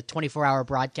of the 24-hour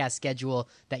broadcast schedule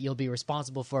that you'll be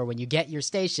responsible for when you get your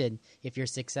station. If you're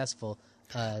successful,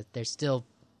 there's still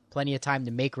plenty of time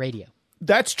to make radio.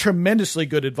 That's tremendously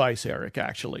good advice, Eric,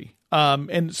 actually.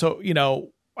 And so,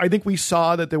 I think we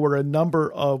saw that there were a number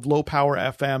of low-power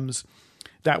FMs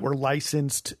that were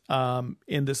licensed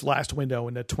in this last window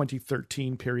in the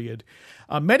 2013 period.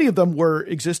 Many of them were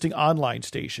existing online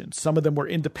stations. Some of them were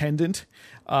independent,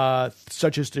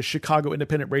 such as the Chicago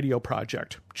Independent Radio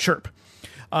Project, CHIRP.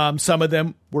 Some of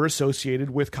them were associated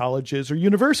with colleges or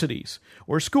universities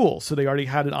or schools, so they already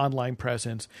had an online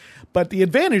presence. But the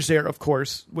advantage there, of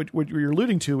course, what you're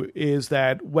alluding to, is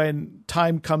that when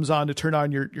time comes on to turn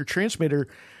on your transmitter,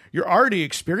 you're already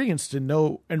experienced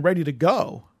and ready to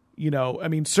go.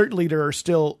 Certainly there are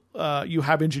still, you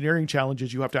have engineering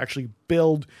challenges. You have to actually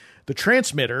build the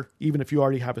transmitter, even if you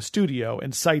already have a studio,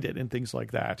 and site it and things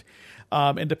like that.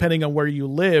 And depending on where you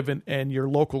live and your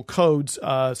local codes,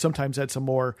 sometimes it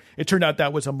turned out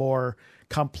that was a more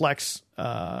complex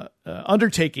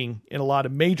undertaking in a lot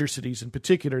of major cities in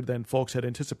particular than folks had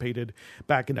anticipated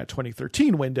back in that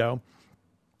 2013 window.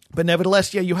 But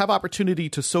nevertheless, you have opportunity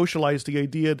to socialize the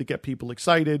idea, to get people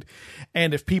excited.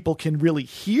 And if people can really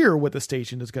hear what the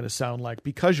station is going to sound like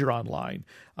because you're online,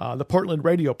 the Portland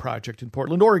Radio Project in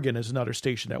Portland, Oregon is another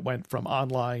station that went from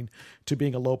online to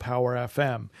being a low power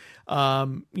FM.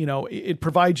 It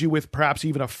provides you with perhaps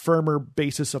even a firmer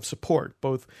basis of support,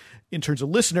 both in terms of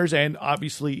listeners, and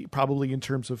obviously probably in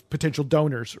terms of potential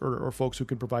donors or folks who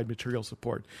can provide material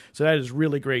support. So that is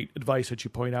really great advice that you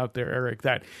point out there, Eric,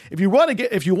 that if you want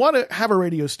to have a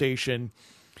radio station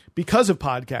because of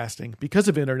podcasting, because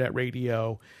of internet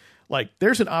radio, like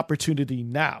there's an opportunity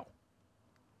now.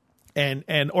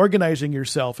 And organizing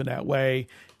yourself in that way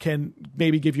can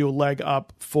maybe give you a leg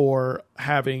up for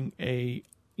having a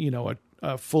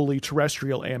fully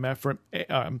terrestrial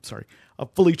a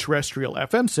fully terrestrial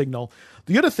FM signal.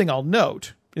 The other thing I'll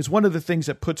note is one of the things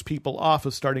that puts people off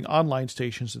of starting online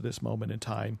stations at this moment in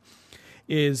time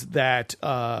is that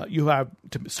you have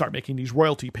to start making these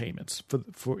royalty payments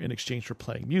for in exchange for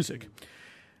playing music.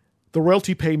 The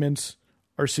royalty payments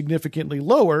are significantly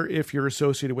lower if you're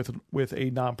associated with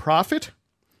a nonprofit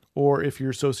or if you're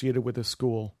associated with a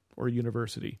school or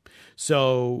university.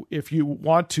 So if you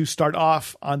want to start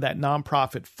off on that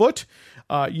nonprofit foot,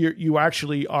 you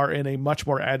actually are in a much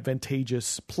more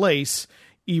advantageous place,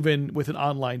 even with an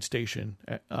online station,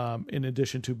 in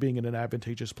addition to being in an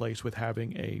advantageous place with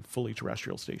having a fully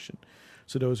terrestrial station.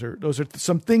 So those are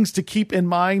some things to keep in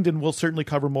mind, and we'll certainly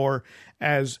cover more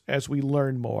as we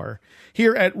learn more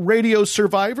here at Radio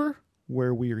Survivor,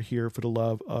 where we are here for the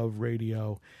love of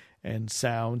radio and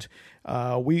sound.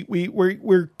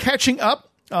 We're catching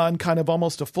up on kind of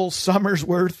almost a full summer's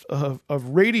worth of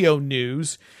radio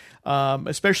news,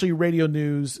 especially radio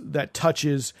news that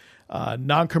touches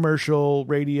non-commercial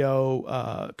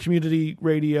radio, community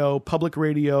radio, public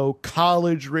radio,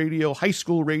 college radio, high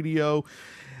school radio,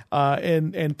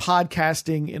 and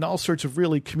podcasting, and all sorts of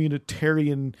really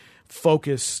communitarian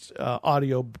focused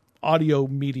audio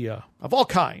media of all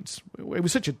kinds. It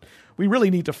was we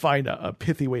really need to find a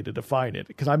pithy way to define it,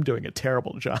 because I'm doing a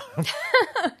terrible job.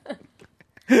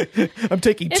 I'm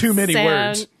taking too many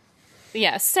words.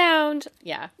 Yeah, sound.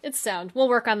 Yeah, it's sound. We'll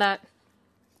work on that.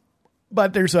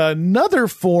 But there's another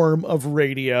form of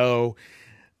radio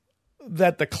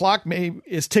that the clock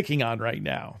is ticking on right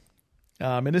now.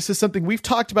 And this is something we've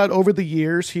talked about over the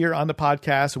years here on the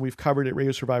podcast, and we've covered at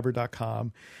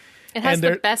radiosurvivor.com. It has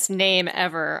the best name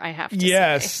ever, I have to say.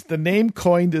 Yes, the name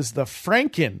coined is the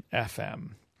Franken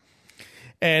FM.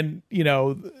 And,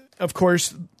 of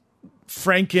course,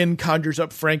 Franken conjures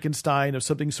up Frankenstein of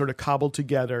something sort of cobbled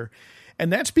together.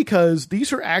 And that's because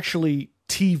these are actually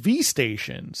TV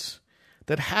stations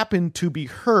that happen to be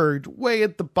heard way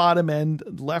at the bottom end,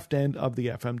 left end of the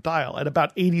FM dial at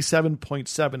about 87.7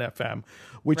 FM,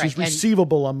 which is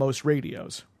receivable on most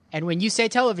radios. And when you say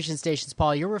television stations,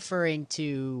 Paul, you're referring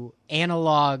to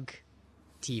analog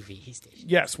TV stations.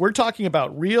 Yes, we're talking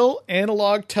about real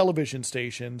analog television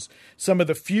stations, some of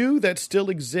the few that still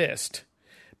exist,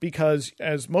 because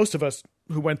as most of us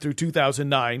who went through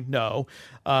 2009 know,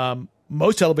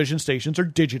 most television stations are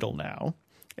digital now.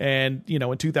 And,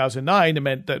 in 2009, it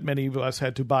meant that many of us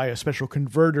had to buy a special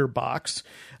converter box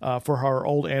for our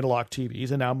old analog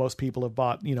TVs. And now most people have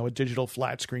bought, a digital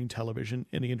flat screen television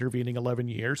in the intervening 11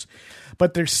 years.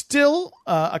 But there's still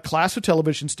a class of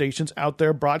television stations out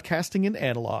there broadcasting in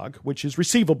analog, which is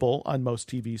receivable on most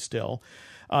TVs still.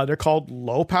 They're called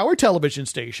low power television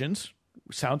stations.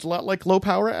 Sounds a lot like low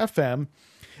power FM,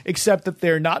 except that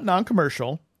they're not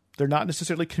non-commercial. They're not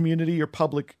necessarily community or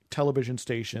public television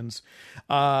stations.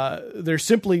 They're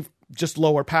simply just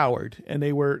lower powered, and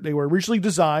they were originally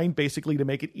designed basically to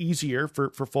make it easier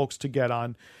for folks to get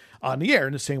on the air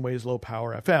in the same way as low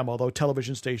power FM, although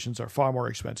television stations are far more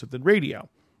expensive than radio.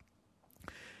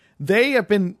 They have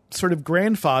been sort of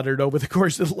grandfathered over the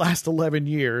course of the last 11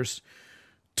 years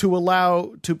to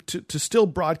allow to still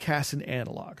broadcast in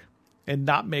analog and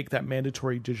not make that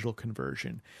mandatory digital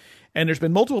conversion. And there's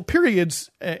been multiple periods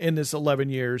in this 11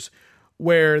 years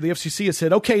where the FCC has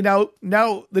said, okay, now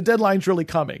the deadline's really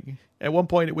coming. At one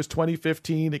point it was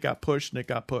 2015, it got pushed.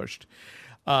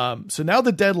 So now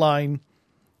the deadline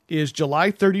is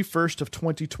July 31st of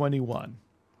 2021.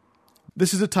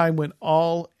 This is a time when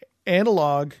all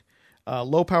analog,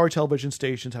 low power television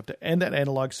stations have to end that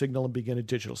analog signal and begin a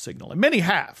digital signal. And many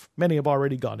have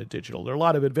already gone to digital. There are a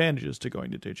lot of advantages to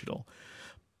going to digital.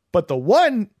 But the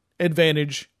one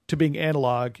advantage to being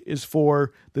analog is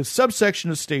for the subsection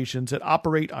of stations that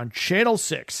operate on channel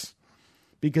 6,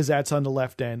 because that's on the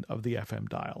left end of the FM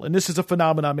dial. And this is a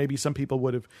phenomenon maybe some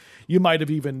people you might have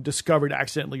even discovered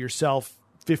accidentally yourself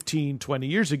 15, 20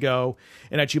 years ago,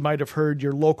 and that you might have heard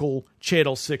your local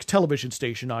channel 6 television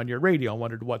station on your radio and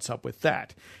wondered what's up with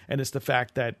that. And it's the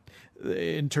fact that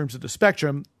in terms of the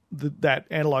spectrum, that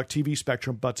analog TV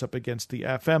spectrum butts up against the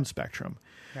FM spectrum.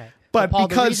 Right. But Paul,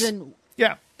 because...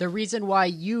 The reason why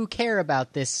you care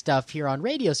about this stuff here on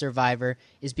Radio Survivor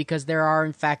is because there are,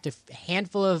 in fact, a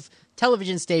handful of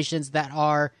television stations that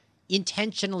are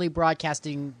intentionally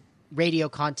broadcasting radio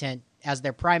content as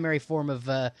their primary form of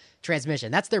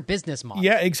transmission. That's their business model.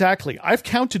 Yeah, exactly. I've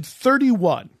counted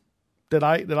 31 that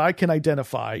I can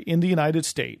identify in the United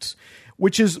States,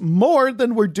 which is more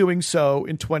than we're doing so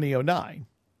in 2009.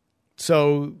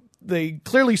 So they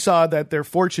clearly saw that their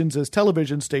fortunes as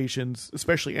television stations,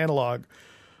 especially analog,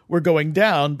 were going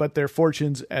down, but their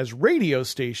fortunes as radio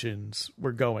stations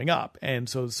were going up. And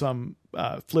so some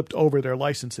flipped over their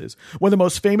licenses. One of the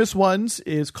most famous ones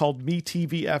is called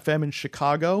MeTV FM in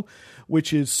Chicago,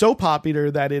 which is so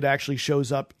popular that it actually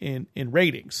shows up in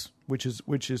ratings, which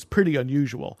is pretty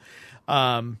unusual.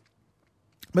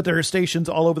 But there are stations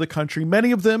all over the country.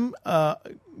 Many of them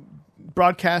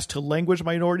broadcast to language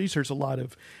minorities. There's a lot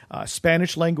of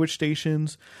Spanish language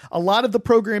stations. A lot of the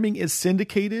programming is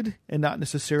syndicated and not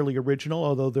necessarily original,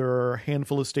 although there are a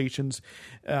handful of stations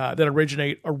that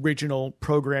originate original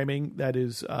programming that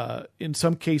is, in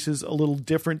some cases, a little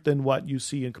different than what you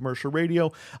see in commercial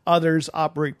radio. Others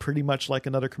operate pretty much like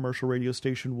another commercial radio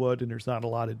station would, and there's not a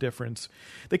lot of difference.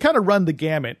 They kind of run the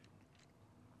gamut,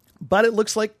 but it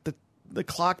looks like the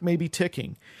clock may be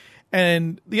ticking.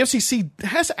 And the FCC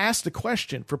has asked the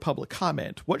question for public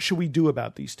comment. What should we do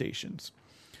about these stations?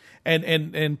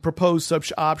 And proposed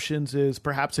such options is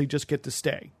perhaps they just get to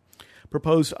stay.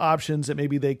 Proposed options that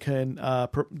maybe they can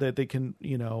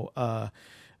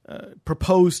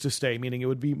propose to stay, meaning it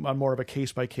would be on more of a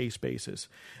case-by-case basis.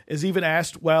 Is even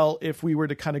asked, well, if we were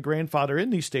to kind of grandfather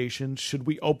in these stations, should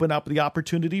we open up the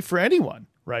opportunity for anyone,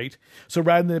 right? So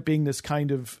rather than it being this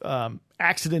kind of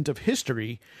accident of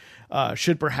history,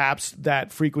 should perhaps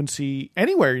that frequency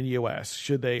anywhere in the U.S.,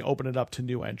 should they open it up to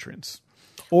new entrants?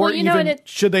 Or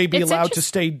should they be allowed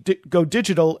to go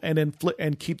digital and then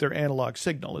and keep their analog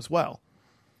signal as well?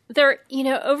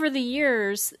 Over the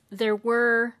years, there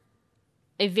were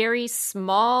a very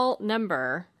small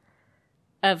number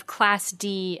of Class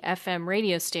D FM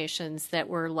radio stations that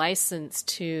were licensed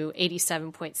to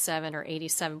 87.7 or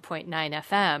 87.9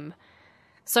 FM.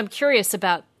 So I'm curious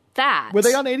about that. Were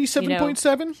they on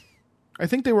 87.7? I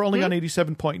think they were only on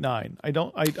 87.9. I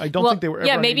don't think they were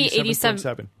ever on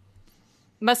 87.7.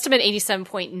 Must have been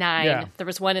 87.9. Yeah. There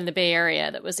was one in the Bay Area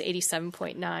that was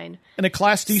 87.9. And a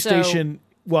Class D station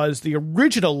was the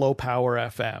original low power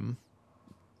FM,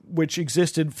 which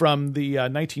existed from the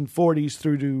 1940s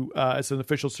through to as an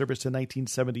official service to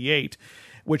 1978,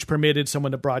 which permitted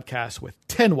someone to broadcast with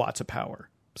 10 watts of power,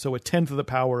 so a tenth of the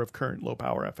power of current low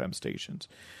power FM stations.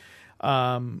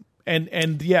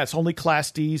 And yes, only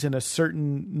Class Ds and a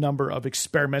certain number of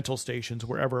experimental stations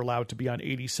were ever allowed to be on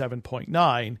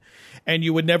 87.9, and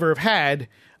you would never have had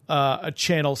a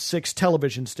Channel 6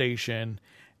 television station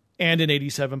and an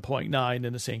 87.9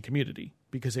 in the same community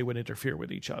because they would interfere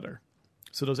with each other.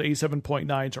 So those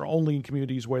 87.9s are only in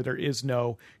communities where there is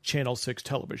no Channel 6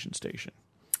 television station.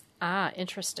 Ah,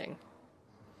 interesting.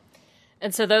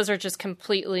 And so those are just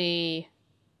completely...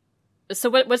 So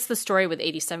what's the story with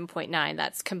 87.9?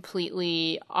 That's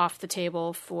completely off the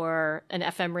table for an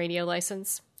FM radio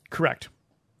license? Correct.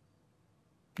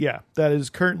 Yeah, that is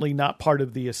currently not part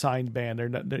of the assigned band.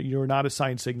 You're not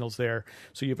assigned signals there.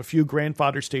 So you have a few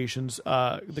grandfather stations.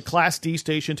 The Class D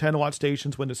station, 10-watt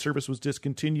stations, when the service was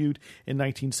discontinued in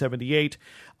 1978,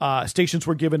 stations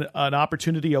were given an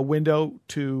opportunity, a window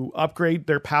to upgrade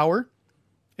their power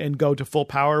and go to full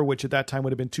power, which at that time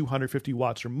would have been 250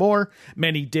 watts or more.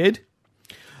 Many did.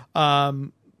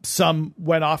 Some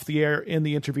went off the air in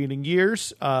the intervening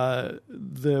years.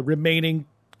 The remaining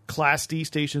Class D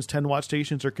stations, 10-watt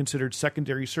stations, are considered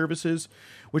secondary services,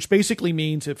 which basically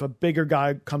means if a bigger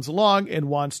guy comes along and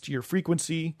wants your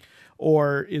frequency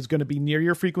or is going to be near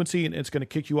your frequency and it's going to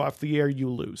kick you off the air, you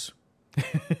lose.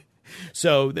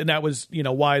 So, and that was,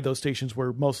 why those stations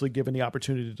were mostly given the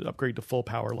opportunity to upgrade to full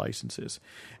power licenses.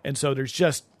 And so there's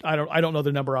just, I don't know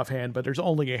the number offhand, but there's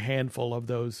only a handful of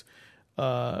those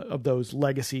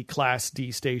legacy Class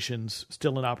D stations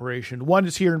still in operation. One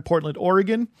is here in Portland,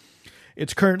 Oregon.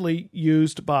 It's currently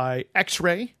used by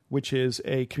X-Ray, which is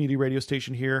a community radio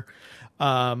station here,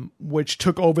 which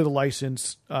took over the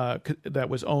license that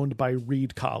was owned by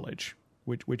Reed College,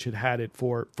 which had it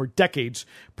for decades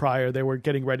prior. They were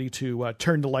getting ready to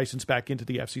turn the license back into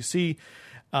the FCC,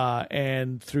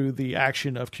 and through the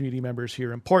action of community members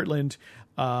here in Portland,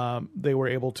 they were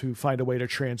able to find a way to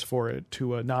transfer it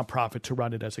to a nonprofit to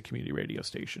run it as a community radio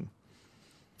station.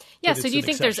 Yeah, so do you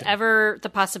think there's ever the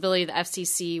possibility the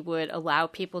FCC would allow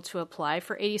people to apply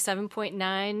for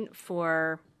 87.9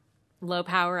 for low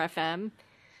power FM,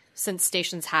 since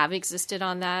stations have existed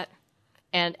on that?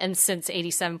 And since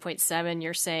 87.7,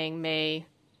 you're saying may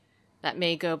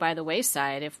go by the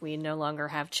wayside if we no longer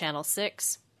have Channel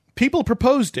 6? People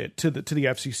proposed it to the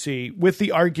FCC with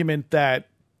the argument that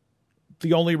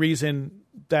the only reason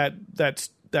that's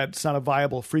not a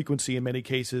viable frequency in many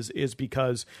cases is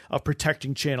because of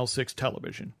protecting Channel 6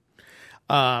 television.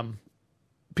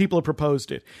 People have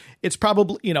proposed it. It's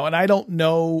probably, and I don't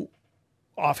know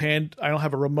offhand, I don't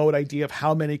have a remote idea of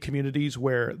how many communities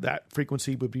where that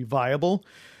frequency would be viable,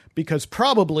 because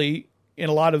probably in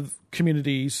a lot of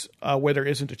communities where there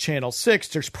isn't a Channel 6,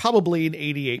 there's probably an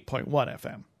 88.1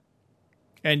 FM.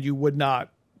 And you would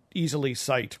not easily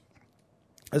cite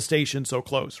a station so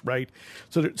close, right?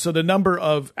 So the number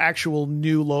of actual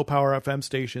new low power FM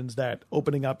stations that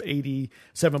opening up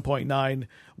 87.9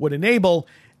 would enable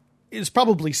is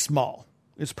probably small.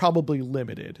 It's probably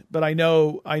limited. But I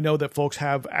know that folks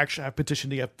have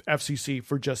petitioned the FCC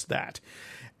for just that.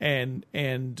 And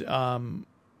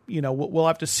we'll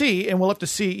have to see,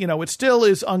 it still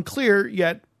is unclear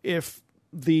yet if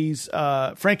these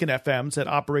Franken FMs that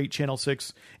operate Channel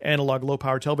 6 analog low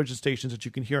power television stations that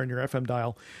you can hear on your FM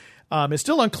dial, it's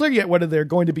still unclear yet whether they're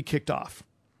going to be kicked off.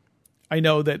 I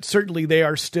know that certainly they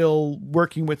are still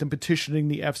working with and petitioning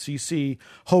the FCC,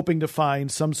 hoping to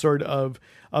find some sort of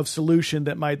solution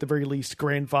that might at the very least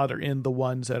grandfather in the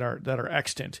ones that are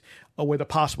extant, with a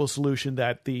possible solution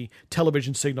that the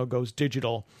television signal goes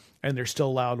digital and they're still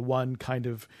allowed one kind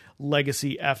of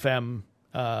legacy FM,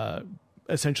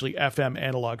 essentially FM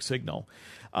analog signal.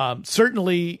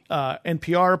 Certainly,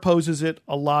 NPR opposes it.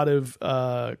 A lot of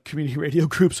community radio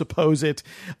groups oppose it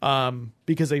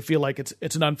because they feel like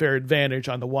it's an unfair advantage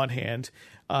on the one hand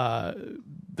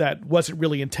that wasn't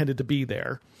really intended to be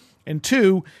there. And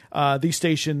two, these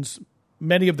stations,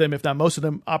 many of them, if not most of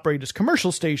them, operate as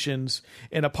commercial stations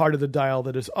in a part of the dial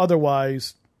that is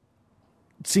otherwise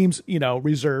seems,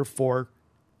 reserved for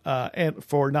and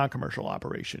for non-commercial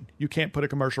operation. You can't put a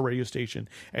commercial radio station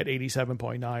at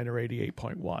 87.9 or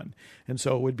 88.1. And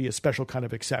so it would be a special kind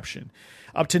of exception.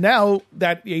 Up to now,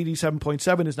 that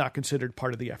 87.7 is not considered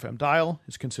part of the FM dial.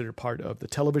 It's considered part of the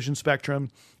television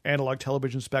spectrum, analog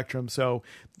television spectrum. So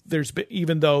there's been,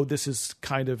 even though this is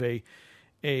kind of a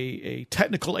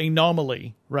technical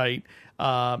anomaly, right?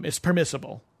 It's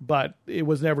permissible, but it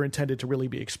was never intended to really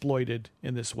be exploited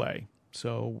in this way.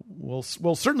 So we'll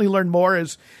certainly learn more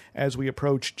as we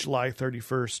approach July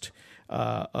 31st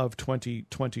of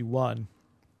 2021.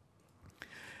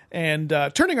 And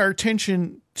turning our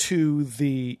attention to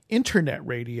the internet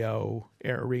radio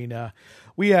arena,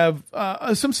 we have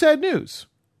some sad news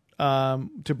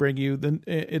to bring you.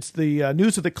 It's the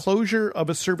news of the closure of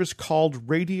a service called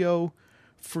Radio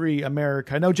Free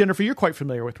America. I know, Jennifer, you're quite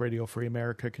familiar with Radio Free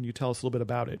America. Can you tell us a little bit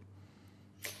about it?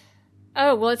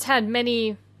 Oh, well, it's had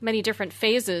many different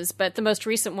phases, but the most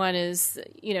recent one is,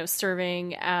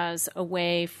 serving as a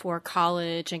way for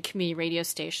college and community radio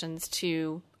stations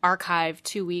to archive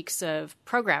 2 weeks of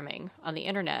programming on the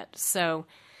internet. So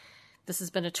this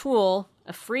has been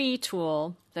a free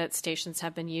tool that stations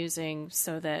have been using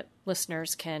so that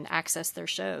listeners can access their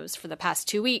shows for the past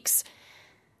 2 weeks.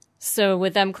 So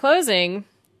with them closing,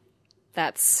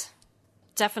 that's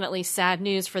definitely sad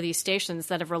news for these stations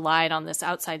that have relied on this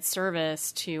outside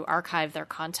service to archive their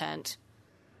content.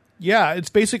 Yeah, it's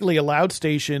basically allowed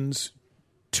stations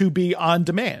to be on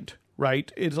demand,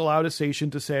 right? It's allowed a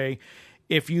station to say,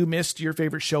 if you missed your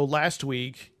favorite show last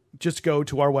week, just go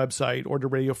to our website or to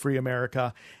Radio Free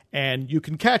America and you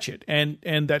can catch it. And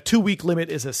that 2 week limit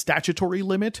is a statutory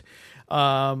limit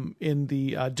in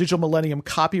the Digital Millennium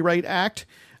Copyright Act.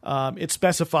 It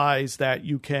specifies that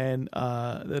you can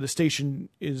that a station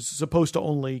is supposed to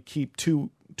only keep two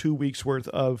weeks worth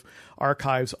of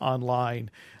archives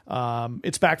online.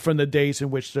 It's back from the days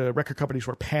in which the record companies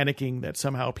were panicking that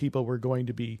somehow people were going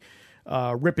to be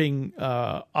ripping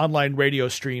online radio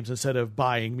streams instead of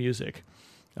buying music,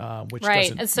 which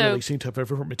doesn't really seem to have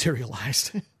ever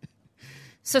materialized.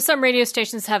 So some radio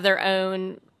stations have their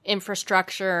own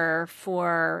infrastructure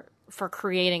for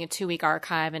creating a 2 week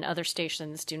archive, and other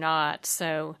stations do not.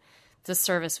 So this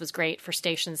service was great for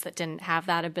stations that didn't have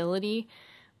that ability.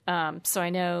 So I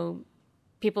know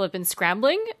people have been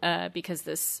scrambling because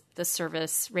this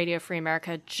service, Radio Free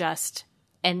America, just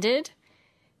ended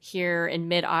here in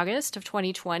mid-August of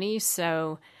 2020.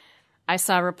 So I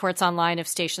saw reports online of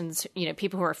stations,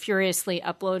 people who are furiously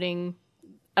uploading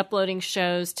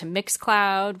shows to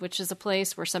Mixcloud, which is a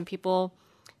place where some people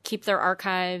keep their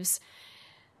archives.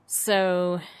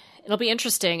 So it'll be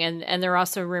interesting. And there are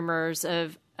also rumors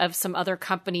of some other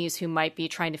companies who might be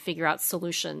trying to figure out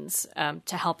solutions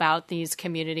to help out these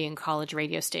community and college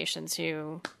radio stations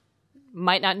who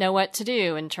might not know what to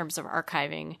do in terms of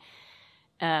archiving.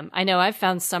 I know I've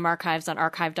found some archives on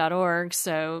archive.org.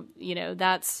 So,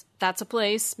 that's a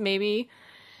place maybe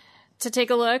to take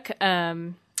a look. Yeah,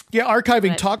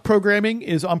 archiving talk programming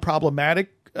is unproblematic.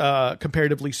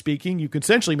 comparatively speaking. You can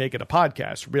essentially make it a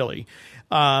podcast, really.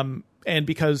 And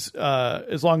because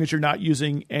as long as you're not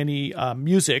using any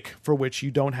music for which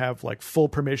you don't have like full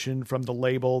permission from the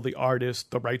label, the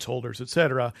artist, the rights holders,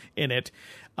 etc. in it,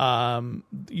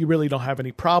 you really don't have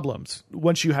any problems.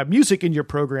 Once you have music in your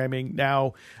programming,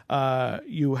 now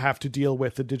you have to deal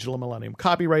with the Digital Millennium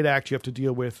Copyright Act. You have to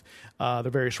deal with the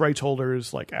various rights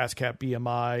holders like ASCAP,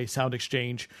 BMI, Sound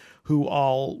Exchange, who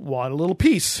all want a little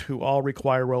piece, who all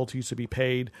require royalties to be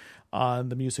paid on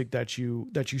the music that you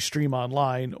stream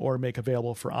online or make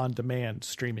available for on-demand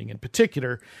streaming. In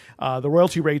particular, the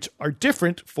royalty rates are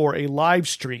different for a live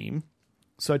stream,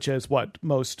 such as what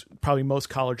probably most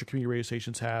college or community radio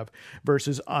stations have,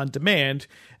 versus on-demand.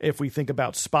 If we think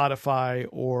about Spotify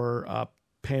or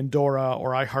Pandora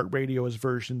or iHeartRadio as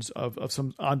versions of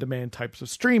some on-demand types of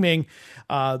streaming,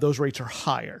 those rates are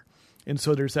higher. And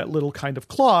so there's that little kind of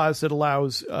clause that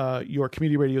allows your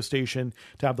community radio station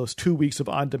to have those 2 weeks of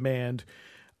on-demand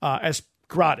as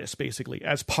gratis, basically,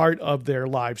 as part of their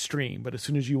live stream. But as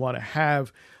soon as you want to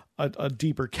have a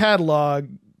deeper catalog,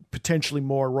 potentially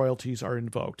more royalties are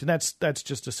invoked. And that's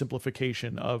just a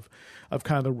simplification of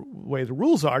kind of the way the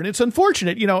rules are. And it's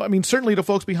unfortunate, certainly the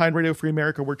folks behind Radio Free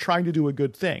America, we're trying to do a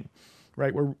good thing,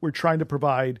 right? We're trying to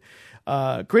provide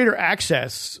greater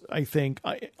access, I think,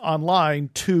 online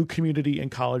to community and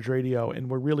college radio, and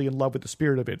we're really in love with the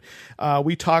spirit of it.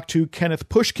 We talked to Kenneth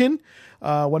Pushkin,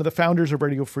 one of the founders of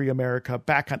Radio Free America,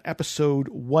 back on episode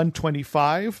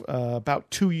 125,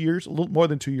 about 2 years, a little more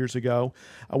than 2 years ago.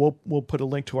 We'll put a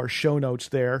link to our show notes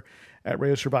there at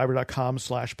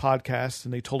radiosurvivor.com/podcast,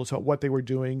 and they told us about what they were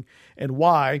doing and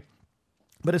why.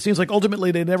 But it seems like ultimately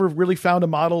they never really found a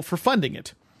model for funding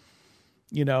it.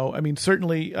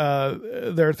 Certainly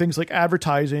there are things like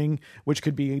advertising, which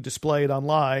could be displayed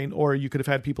online, or you could have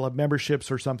had people have memberships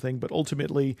or something. But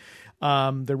ultimately,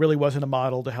 there really wasn't a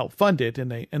model to help fund it, and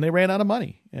they ran out of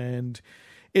money. And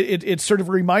it's sort of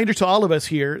a reminder to all of us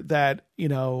here that,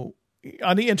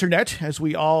 on the internet, as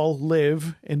we all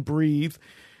live and breathe,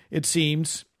 it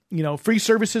seems, free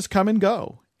services come and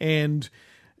go. And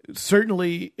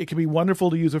certainly, it can be wonderful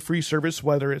to use a free service,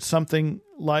 whether it's something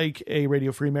like a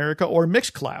Radio Free America or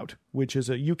Mixcloud, which is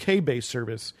a UK-based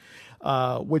service,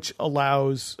 which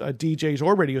allows DJs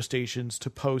or radio stations to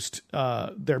post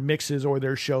their mixes or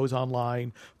their shows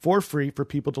online for free for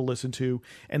people to listen to,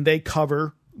 and they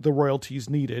cover the royalties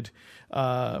needed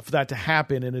for that to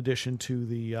happen, in addition to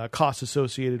the costs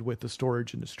associated with the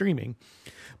storage and the streaming.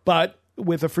 But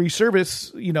with a free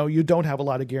service, you don't have a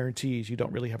lot of guarantees. You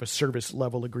don't really have a service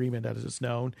level agreement, as it's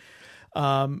known.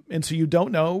 And so you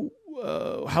don't know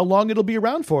how long it'll be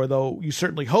around for, though you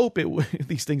certainly hope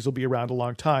these things will be around a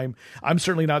long time. I'm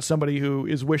certainly not somebody who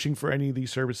is wishing for any of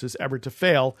these services ever to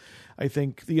fail. I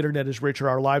think the internet is richer,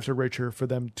 our lives are richer for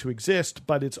them to exist,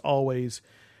 but it's always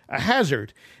a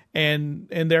hazard. And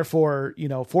therefore,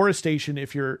 for a station,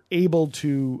 if you're able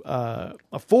to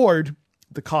afford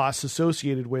the costs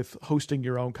associated with hosting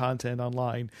your own content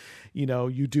online,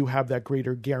 you do have that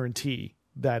greater guarantee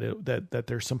that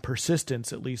there's some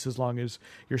persistence, at least as long as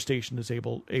your station is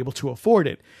able to afford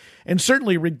it. And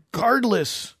certainly,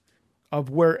 regardless of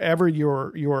wherever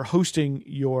you're hosting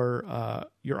your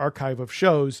archive of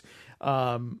shows,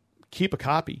 keep a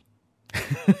copy.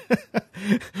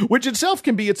 Which itself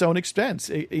can be its own expense.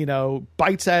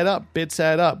 Bytes add up, bits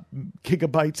add up,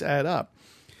 gigabytes add up.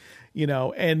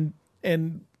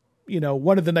 And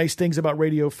one of the nice things about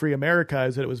Radio Free America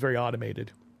is that it was very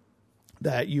automated.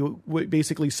 That you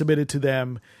basically submitted to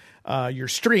them your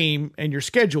stream and your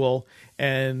schedule,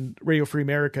 and Radio Free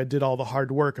America did all the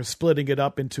hard work of splitting it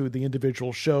up into the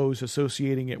individual shows,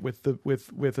 associating it with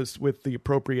the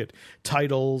appropriate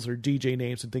titles or DJ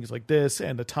names and things like this,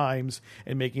 and the times,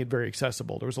 and making it very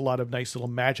accessible. There was a lot of nice little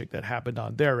magic that happened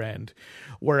on their end.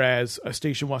 Whereas a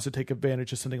station wants to take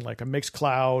advantage of something like a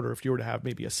Mixcloud, or if you were to have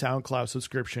maybe a SoundCloud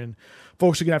subscription,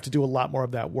 folks are going to have to do a lot more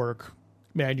of that work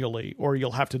manually, or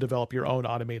you'll have to develop your own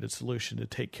automated solution to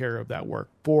take care of that work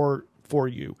for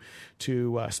you,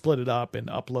 to split it up and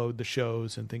upload the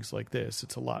shows and things like this.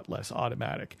 It's a lot less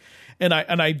automatic. And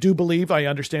I do believe, I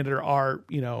understand there are,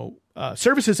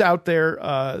 services out there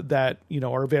that,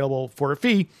 are available for a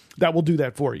fee that will do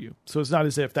that for you. So it's not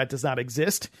as if that does not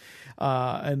exist.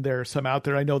 And there are some out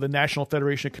there. I know the National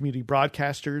Federation of Community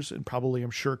Broadcasters, and probably, I'm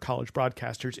sure, College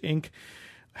Broadcasters, Inc.,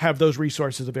 have those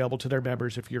resources available to their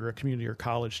members. If you're a community or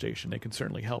college station, they can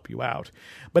certainly help you out.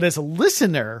 But as a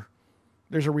listener,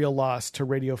 there's a real loss to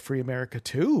Radio Free America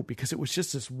too, because it was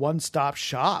just this one-stop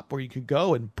shop where you could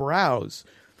go and browse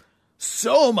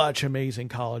so much amazing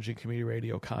college and community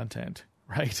radio content,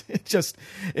 right?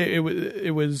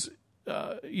 It was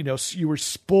you were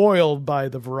spoiled by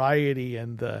the variety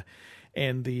and the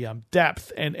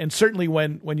depth, and certainly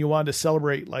when you wanted to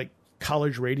celebrate like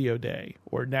College Radio Day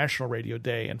or National Radio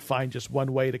Day and find just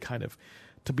one way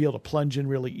to be able to plunge in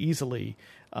really easily,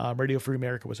 Radio Free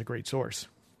America was a great source.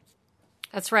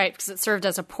 That's right, because it served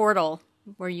as a portal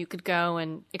where you could go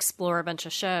and explore a bunch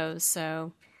of shows.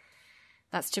 So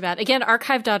that's too bad. Again,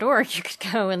 archive.org, you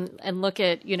could go and look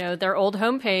at, their old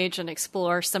homepage and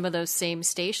explore some of those same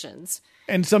stations.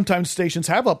 And sometimes stations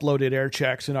have uploaded air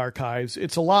checks and archives.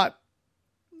 It's a lot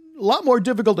more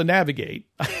difficult to navigate.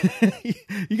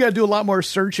 You got to do a lot more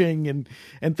searching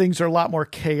and things are a lot more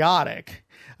chaotic,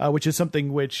 which is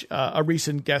something which a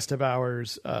recent guest of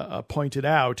ours pointed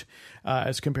out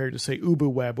as compared to, say,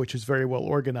 UbuWeb, which is very well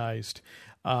organized.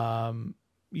 That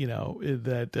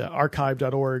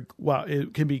archive.org, while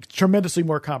it can be tremendously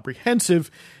more comprehensive,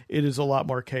 it is a lot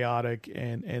more chaotic,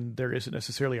 and there isn't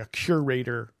necessarily a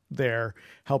curator there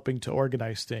helping to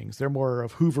organize things. They're more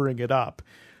of hoovering it up.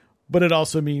 But it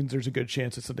also means there's a good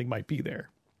chance that something might be there.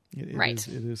 It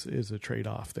is a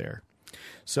trade-off there.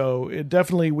 So it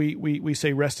definitely, we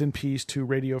say rest in peace to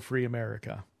Radio Free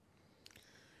America.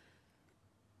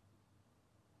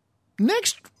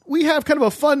 Next, we have kind of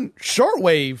a fun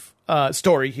shortwave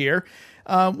story here.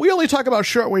 We only talk about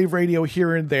shortwave radio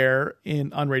here and there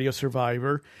on Radio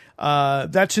Survivor.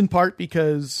 That's in part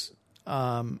because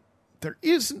there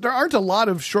aren't a lot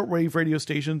of shortwave radio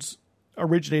stations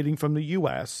originating from the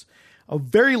U.S. A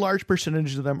very large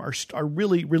percentage of them are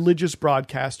really religious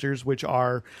broadcasters, which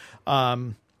are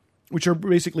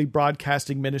basically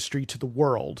broadcasting ministry to the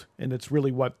world, and it's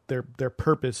really what their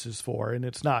purpose is for. And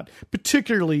it's not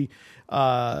particularly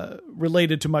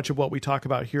related to much of what we talk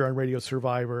about here on Radio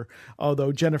Survivor.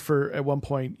 Although Jennifer, at one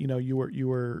point, you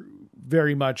were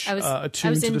very much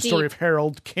attuned to the story of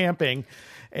Harold Camping,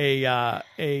 a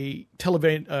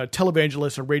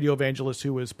televangelist, a radio evangelist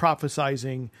who was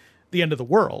prophesizing the end of the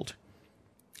world.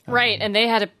 Right, and they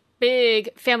had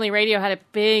Family Radio had a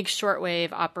big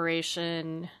shortwave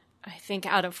operation, I think,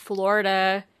 out of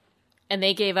Florida, and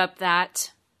they gave up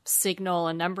that signal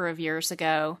a number of years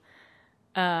ago.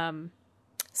 So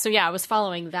yeah, I was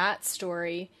following that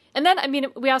story. And then,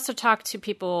 we also talked to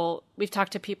people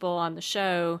on the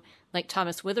show, like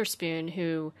Thomas Witherspoon,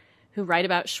 who write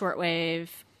about shortwave.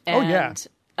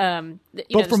 And,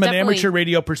 both from an amateur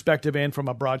radio perspective and from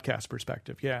a broadcast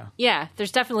perspective. Yeah. Yeah.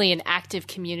 There's definitely an active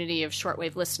community of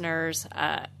shortwave listeners.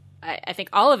 I think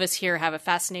all of us here have a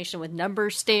fascination with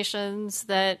number stations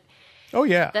that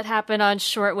happen on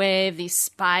shortwave, these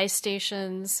spy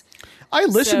stations. I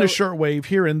listen to shortwave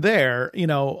here and there.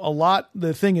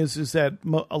 The thing is that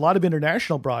a lot of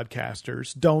international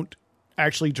broadcasters don't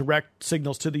actually direct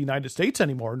signals to the United States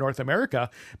anymore, North America,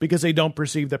 because they don't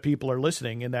perceive that people are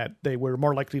listening and that they were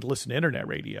more likely to listen to internet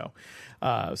radio.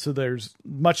 So there's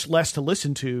much less to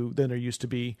listen to than there used to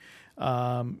be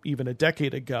even a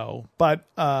decade ago. But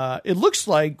it looks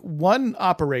like one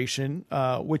operation,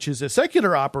 which is a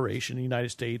secular operation in the United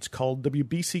States called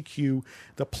WBCQ,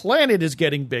 The Planet, is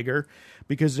getting bigger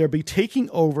because they'll be taking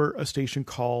over a station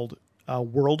called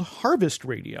World Harvest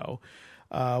Radio,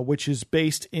 which is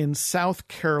based in South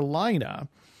Carolina.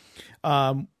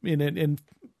 In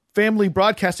Family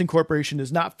Broadcasting Corporation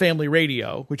is not Family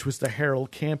Radio, which was the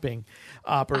Harold Camping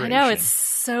operation. I know, it's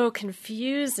so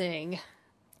confusing.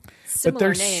 But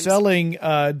they're selling,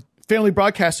 Family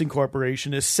Broadcasting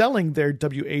Corporation is selling their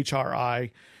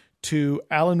WHRI to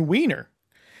Alan Weiner.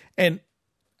 And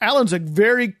Alan's a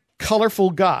very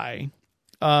colorful guy.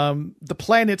 The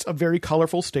Planet's a very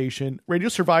colorful station. Radio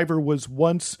Survivor was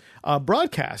once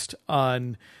broadcast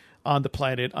on The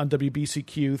Planet on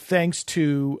WBCQ, thanks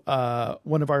to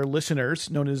one of our listeners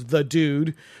known as The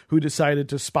Dude, who decided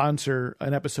to sponsor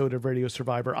an episode of Radio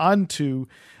Survivor onto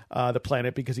The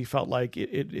Planet because he felt like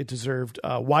it deserved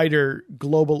wider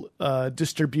global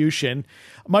distribution.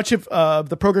 Much of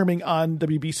the programming on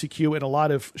WBCQ and a lot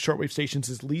of shortwave stations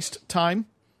is leased time.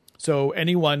 So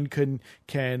anyone can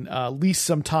lease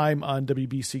some time on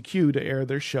WBCQ to air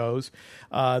their shows.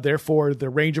 Therefore, the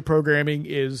range of programming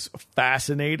is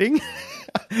fascinating.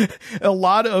 A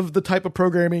lot of the type of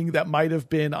programming that might have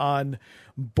been on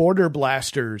Border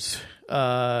Blasters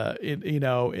in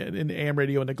AM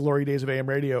radio, in the glory days of AM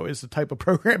radio, is the type of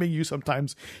programming you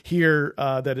sometimes hear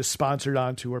that is sponsored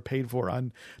onto or paid for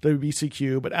on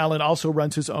WBCQ. But Alan also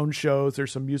runs his own shows.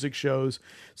 There's some music shows.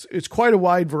 It's quite a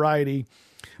wide variety.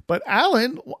 But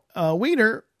Alan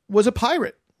Weiner was a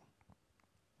pirate,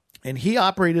 and he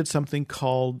operated something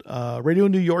called Radio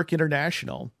New York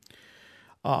International,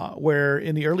 where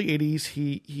in the early 80s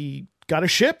he got a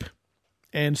ship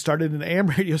and started an AM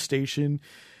radio station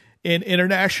in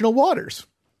international waters.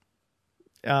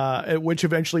 which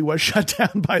eventually was shut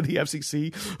down by the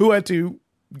FCC, who had to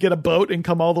get a boat and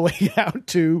come all the way out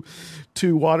to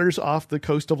waters off the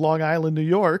coast of Long Island, New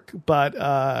York. But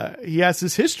he has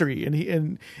this history,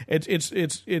 and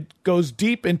it goes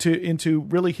deep into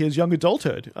really his young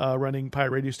adulthood, running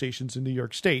pirate radio stations in New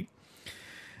York State.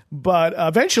 But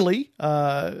eventually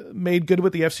made good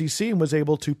with the FCC and was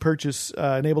able to purchase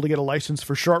and able to get a license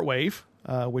for shortwave,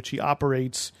 which he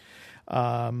operates,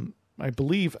 I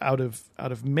believe, out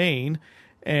of Maine.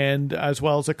 And as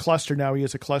well as a cluster. Now he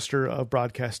has a cluster of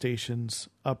broadcast stations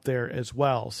up there as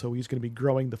well. So he's going to be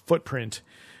growing the footprint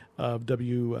of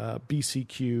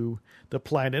WBCQ, The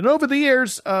Planet. And over the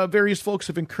years, various folks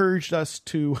have encouraged us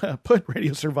to put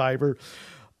Radio Survivor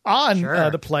on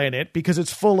The Planet because the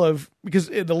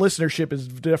listenership is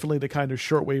definitely the kind of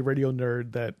shortwave radio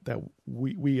nerd that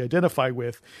we identify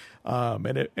with.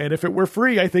 And if it were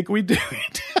free, I think we'd do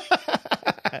it.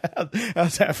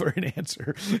 How's that for an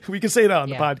answer? We can say that on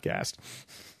the podcast.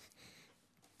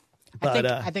 But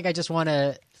I think I just want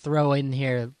to throw in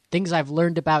here things I've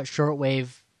learned about shortwave,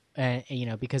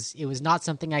 because it was not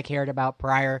something I cared about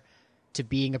prior to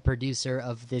being a producer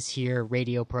of this here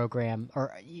radio program,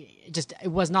 or just it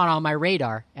was not on my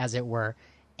radar, as it were.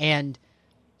 And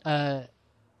I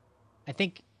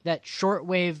think that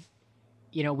shortwave,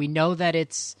 we know that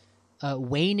it's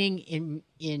waning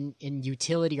in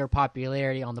utility or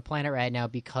popularity on the planet right now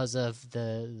because of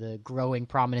the growing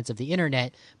prominence of the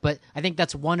internet. But I think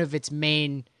that's one of its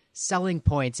main selling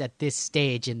points at this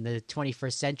stage in the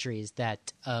 21st century is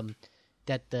that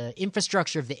the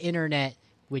infrastructure of the internet,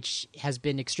 which has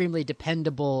been extremely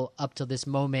dependable up to this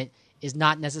moment, is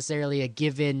not necessarily a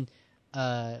given.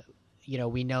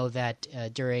 We know that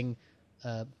during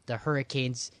the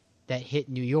hurricanes that hit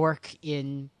New York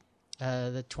in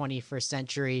the 21st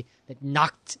century, that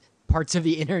knocked parts of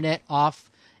the internet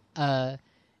off.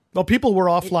 Well, people were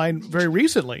offline very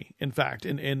recently, in fact,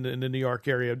 in the New York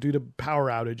area due to power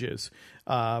outages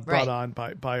brought on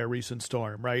by a recent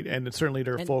storm, right? And certainly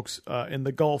there are folks in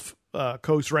the Gulf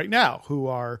Coast right now who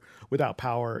are without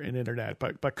power and internet,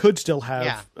 but could still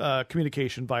have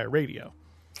communication via radio.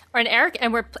 Right, Eric,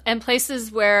 and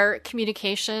places where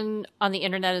communication on the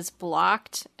internet is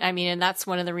blocked. I mean, and that's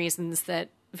one of the reasons that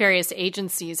various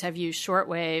agencies have used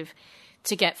shortwave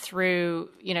to get through,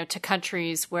 to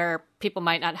countries where people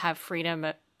might not have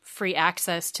free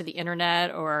access to the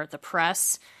internet or the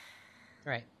press.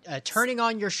 Right. Turning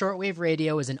on your shortwave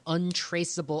radio is an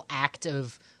untraceable act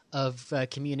of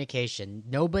communication.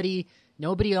 Nobody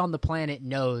on the planet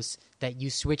knows that you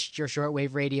switched your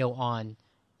shortwave radio on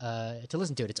to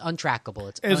listen to it. It's untrackable.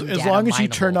 It's as long as you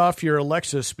turn off your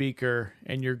Alexa speaker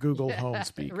and your Google Home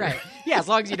speaker. Right. Yeah, as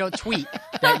long as you don't tweet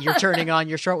that you're turning on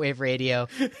your shortwave radio,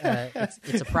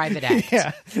 it's a private act.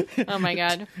 Yeah. Oh my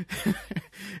God.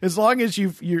 As long as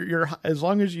you've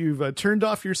turned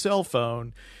off your cell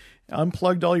phone,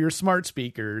 unplugged all your smart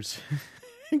speakers,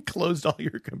 and closed all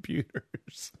your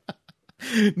computers.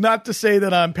 Not to say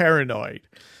that I'm paranoid.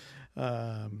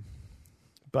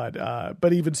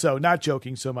 But even so, not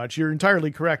joking so much. You're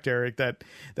entirely correct, Eric, that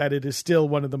it is still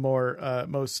one of the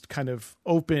most kind of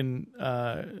open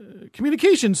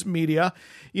communications media,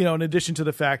 in addition to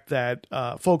the fact that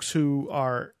folks who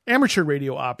are amateur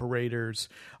radio operators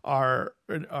are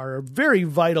a very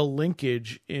vital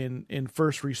linkage in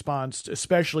first response,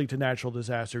 especially to natural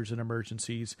disasters and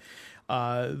emergencies.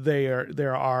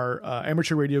 There are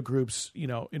amateur radio groups,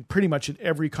 in pretty much in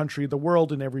every country of the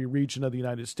world, in every region of the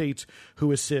United States,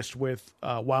 who assist with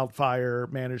wildfire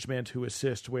management, who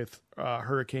assist with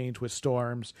hurricanes, with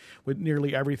storms, with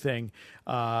nearly everything,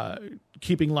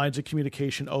 keeping lines of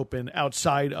communication open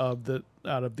outside of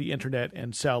the internet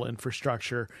and cell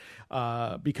infrastructure,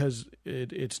 because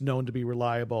it's known to be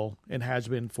reliable and has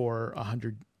been for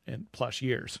 100+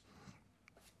 years.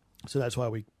 So that's why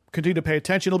we continue to pay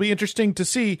attention. It'll be interesting to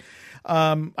see.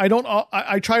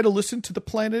 I try to listen to The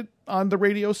Planet on the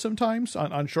radio sometimes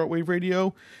on shortwave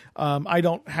radio. I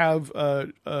don't have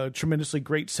a tremendously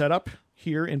great setup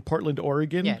here in Portland,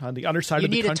 Oregon, on the other side of the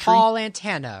country. You need a tall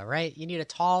antenna, right? You need a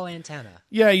tall antenna.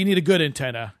 Yeah, you need a good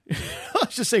antenna.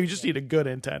 Let's just say you just need a good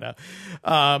antenna,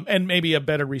 and maybe a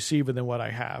better receiver than what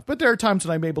I have. But there are times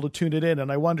when I'm able to tune it in,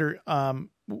 and I wonder,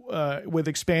 with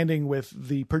expanding with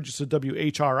the purchase of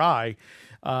WHRI,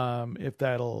 if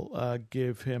that'll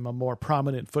give him a more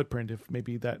prominent footprint, if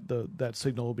maybe that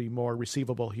signal will be more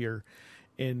receivable here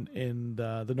in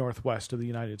the Northwest of the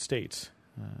United States.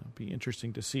 Be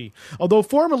interesting to see. Although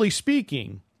formally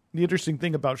speaking, the interesting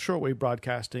thing about shortwave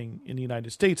broadcasting in the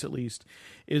United States, at least,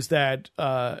 is that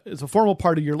as a formal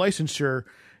part of your licensure,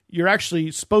 you're actually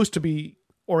supposed to be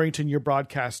orienting your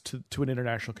broadcast to an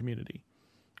international community.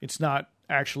 It's not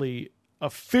actually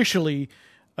officially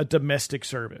a domestic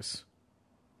service.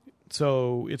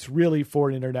 So it's really for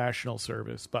an international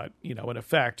service, but in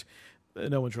effect,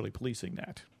 no one's really policing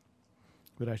that.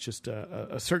 But that's just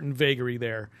a certain vagary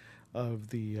there of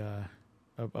the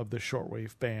of the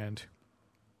shortwave band.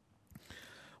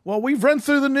 Well, we've run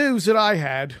through the news that I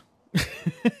had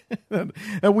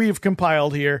that we've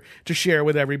compiled here to share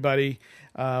with everybody.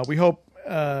 We hope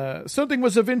something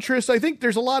was of interest. I think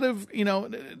there's a lot of,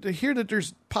 to hear that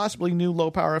there's possibly new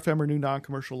low power FM or new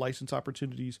non-commercial license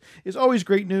opportunities is always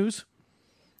great news.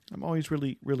 I'm always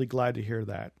really, really glad to hear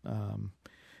that.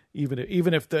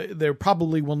 Even if there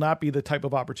probably will not be the type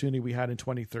of opportunity we had in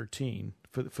 2013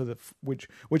 which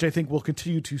I think will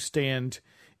continue to stand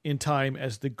in time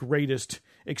as the greatest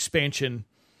expansion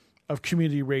of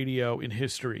community radio in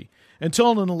history,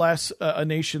 until unless a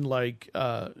nation like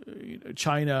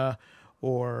China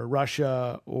or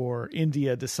Russia or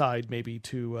India decide maybe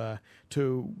to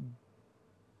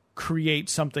create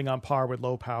something on par with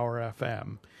low power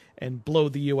FM and blow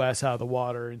the U.S. out of the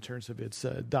water in terms of its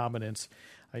dominance.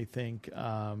 I think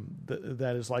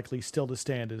that is likely still to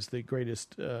stand as the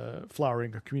greatest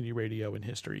flowering of community radio in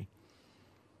history.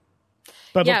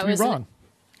 But I'd love to be wrong.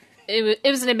 It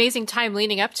was an amazing time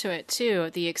leading up to it, too.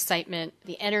 The excitement,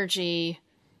 the energy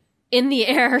in the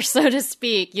air, so to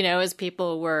speak, as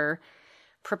people were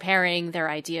preparing their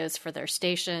ideas for their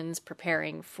stations,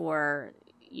 preparing for,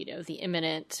 the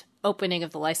imminent opening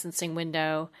of the licensing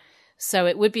window. So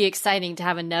it would be exciting to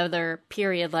have another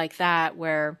period like that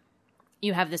where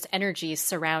you have this energy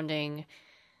surrounding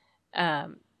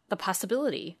all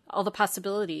the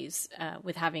possibilities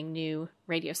with having new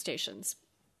radio stations.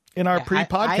 In our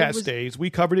pre-podcast days, we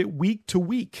covered it week to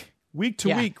week,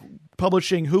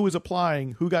 publishing who was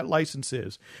applying, who got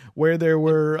licenses, where there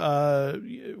were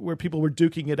where people were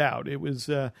duking it out. It was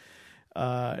it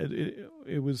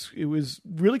was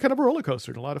really kind of a roller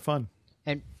coaster and a lot of fun.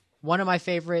 And one of my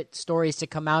favorite stories to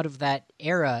come out of that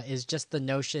era is just the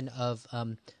notion of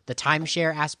the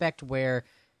timeshare aspect, where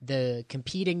the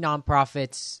competing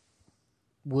nonprofits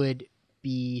would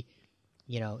be,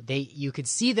 you could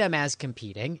see them as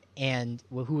competing and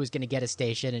who was going to get a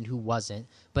station and who wasn't.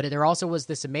 But there also was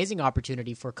this amazing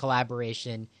opportunity for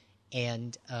collaboration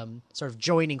and sort of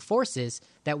joining forces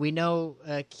that we know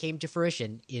came to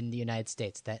fruition in the United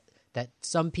States, that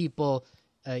some people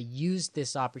used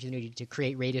this opportunity to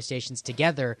create radio stations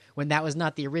together when that was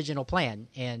not the original plan.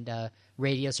 And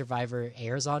Radio Survivor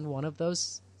airs on one of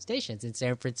those stations in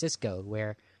San Francisco,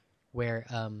 where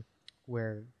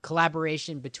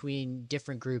collaboration between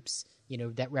different groups,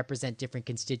 that represent different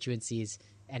constituencies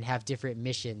and have different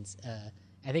missions.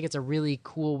 I think it's a really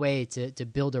cool way to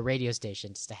build a radio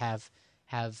station, just to have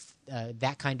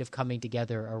that kind of coming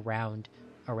together around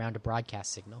a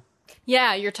broadcast signal.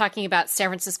 Yeah, you're talking about San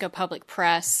Francisco Public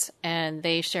Press, and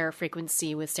they share a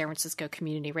frequency with San Francisco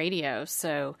Community Radio.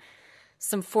 So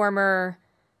some former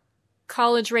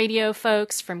college radio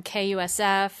folks from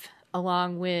KUSF,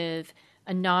 along with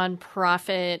a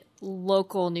nonprofit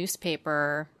local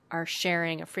newspaper, are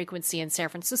sharing a frequency in San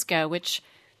Francisco, which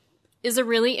is a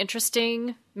really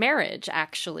interesting marriage,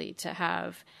 actually, to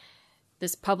have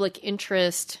this public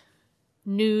interest,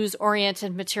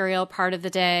 news-oriented material part of the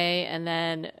day, and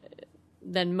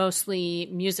then mostly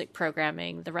music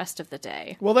programming the rest of the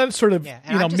day. Well, that sort of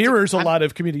mirrors a lot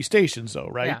of community stations, though,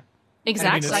 right? Yeah,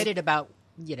 exactly. I'm excited about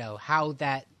how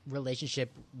that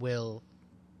relationship will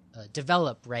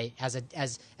develop, right? As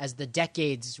the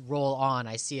decades roll on,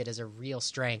 I see it as a real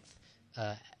strength.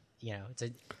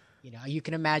 You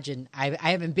can imagine. I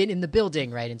haven't been in the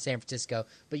building, right, in San Francisco,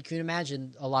 but you can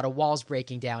imagine a lot of walls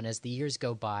breaking down as the years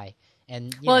go by.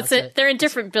 And they're in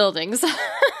different buildings.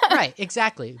 Right,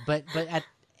 exactly. But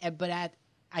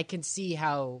I can see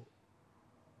how,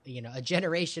 a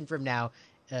generation from now,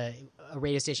 a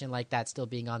radio station like that still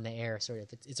being on the air, sort of,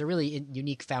 it's a really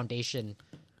unique foundation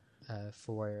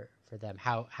for them.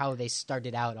 How they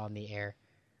started out on the air.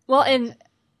 Well, and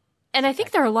I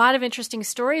think there are a lot of interesting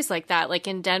stories like that. Like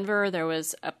in Denver, there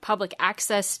was a public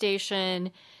access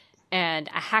station and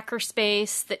a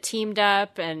hackerspace that teamed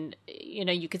up, and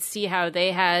you could see how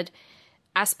they had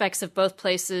aspects of both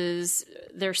places,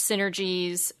 their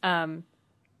synergies. And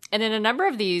in a number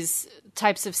of these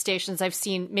types of stations, I've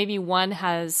seen maybe one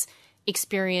has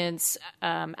experience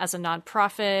as a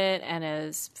nonprofit and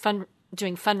as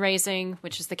doing fundraising,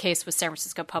 which is the case with San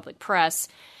Francisco Public Press.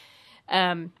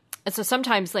 And so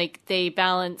sometimes the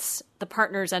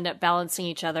partners end up balancing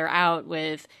each other out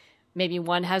with maybe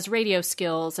one has radio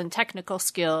skills and technical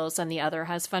skills and the other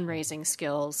has fundraising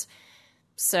skills.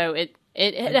 So it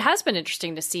has been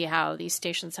interesting to see how these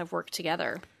stations have worked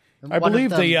together. I believe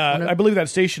that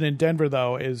station in Denver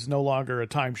though is no longer a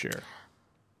timeshare.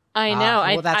 I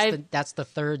know. Well, that's the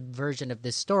third version of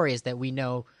this story, is that we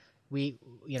know things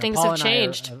Paul have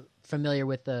changed. I are familiar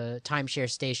with the timeshare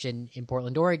station in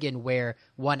Portland, Oregon, where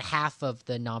one half of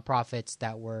the nonprofits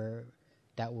that were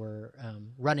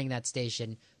running that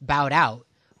station bowed out,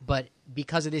 but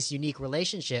because of this unique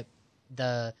relationship,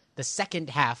 the second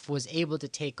half was able to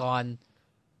take on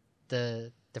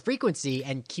the frequency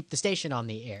and keep the station on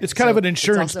the air. It's kind of an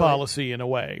insurance policy in a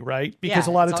way, right? Because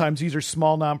a lot of times these are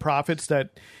small nonprofits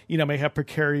that, may have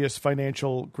precarious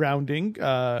financial grounding,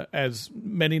 as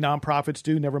many nonprofits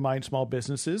do, never mind small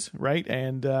businesses, right?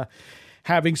 And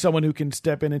having someone who can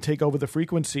step in and take over the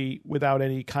frequency without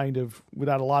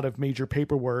a lot of major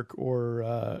paperwork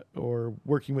or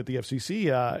working with the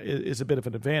FCC is a bit of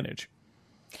an advantage.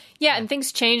 Yeah, and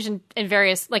things changed in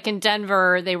various, like in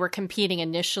Denver, they were competing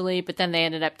initially, but then they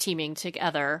ended up teaming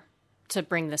together to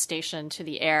bring the station to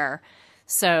the air.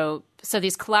 So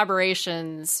these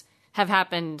collaborations have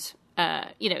happened.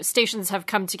 Stations have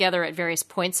come together at various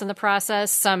points in the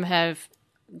process. Some have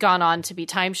gone on to be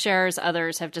timeshares.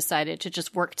 Others have decided to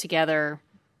just work together,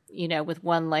 with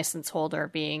one license holder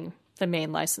being the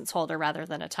main license holder rather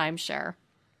than a timeshare.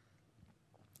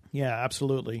 Yeah,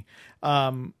 absolutely.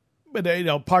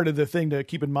 But part of the thing to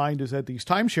keep in mind is that these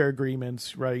timeshare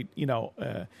agreements, right?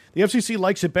 The FCC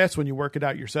likes it best when you work it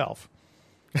out yourself.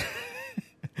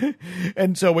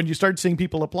 And so when you start seeing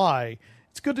people apply,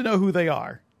 it's good to know who they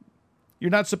are.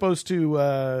 You're not supposed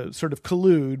to sort of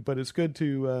collude, but it's good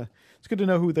to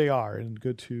know who they are, and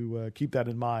good to keep that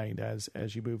in mind as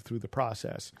you move through the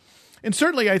process. And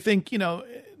certainly, I think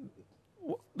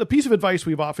the piece of advice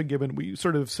we've often given, we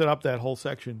sort of set up that whole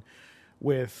section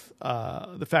with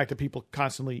the fact that people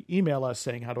constantly email us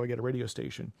saying, how do I get a radio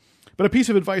station? But a piece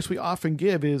of advice we often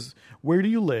give is, where do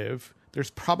you live? There's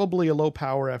probably a low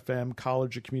power FM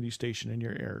college or community station in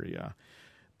your area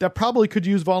that probably could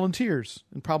use volunteers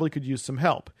and probably could use some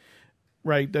help,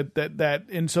 right?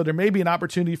 And so there may be an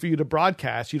opportunity for you to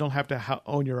broadcast. You don't have to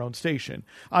own your own station.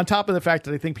 On top of the fact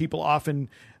that I think people often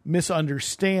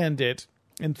misunderstand it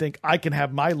and think I can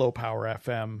have my low power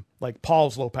FM like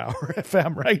Paul's low power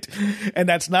FM, right? And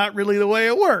that's not really the way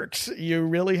it works. You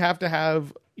really have to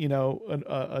have,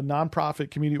 a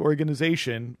nonprofit community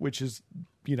organization, which is,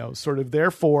 sort of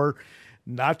therefore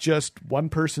not just one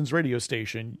person's radio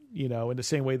station, in the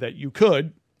same way that you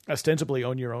could ostensibly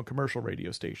own your own commercial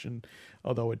radio station,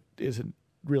 although it isn't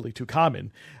really too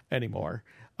common anymore,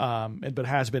 but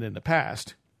has been in the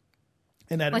past.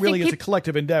 And that really is a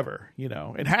collective endeavor,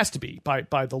 It has to be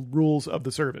by the rules of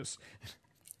the service.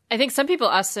 I think some people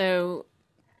also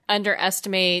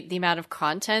underestimate the amount of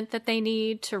content that they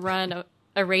need to run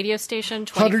a radio station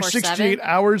 24/7. 168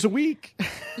 hours a week.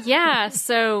 Yeah,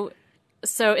 so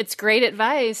it's great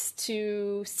advice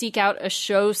to seek out a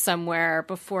show somewhere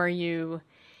before you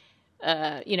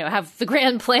have the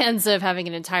grand plans of having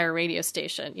an entire radio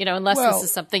station, unless this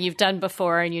is something you've done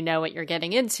before and you know what you're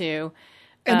getting into.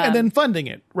 And then funding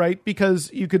it, right?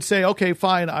 Because you could say, okay,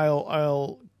 fine,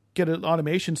 I'll get an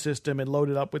automation system and load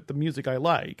it up with the music I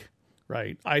like,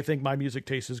 right? I think my music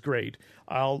taste is great.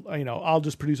 I'll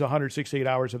just produce 168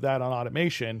 hours of that on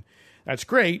automation. That's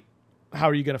great. How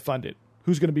are you going to fund it?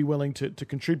 Who's going to be willing to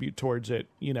contribute towards it?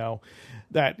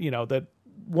 That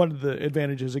one of the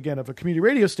advantages, again, of a community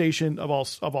radio station of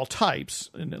all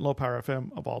types, and low power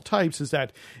FM of all types,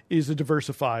 is a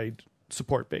diversified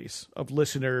support base of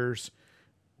listeners,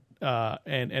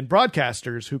 and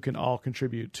broadcasters who can all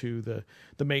contribute to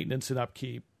the maintenance and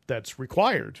upkeep that's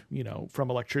required, from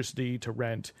electricity to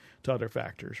rent to other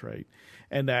factors, right?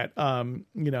 And that,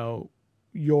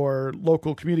 your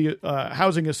local community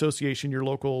housing association, your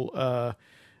local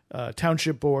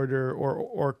township board,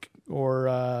 or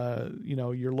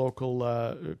your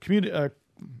local community.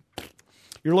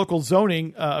 Your local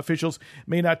zoning officials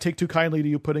may not take too kindly to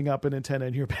you putting up an antenna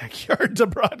in your backyard to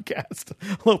broadcast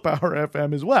low power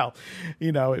FM as well.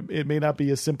 It may not be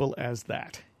as simple as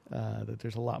that. That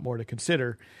there's a lot more to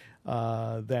consider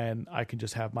than I can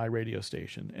just have my radio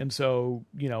station. And so,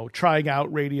 trying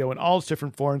out radio in all its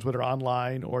different forms, whether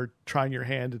online or trying your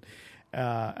hand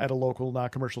at a local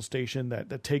non-commercial station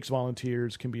that takes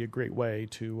volunteers, can be a great way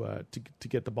to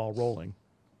get the ball rolling.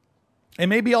 And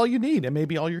maybe all you need, and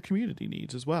maybe all your community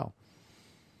needs as well.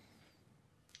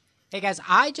 Hey guys,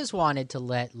 I just wanted to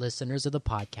let listeners of the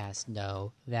podcast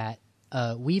know that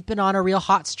we've been on a real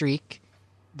hot streak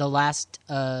the last,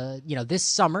 this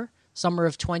summer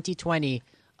of 2020.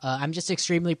 I'm just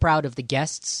extremely proud of the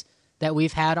guests that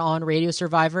we've had on Radio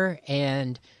Survivor,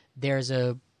 and there's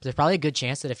probably a good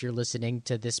chance that if you're listening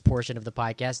to this portion of the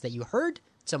podcast that you heard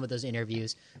some of those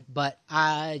interviews. But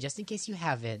just in case you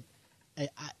haven't,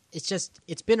 it's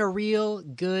been a real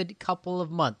good couple of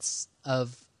months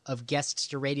of guests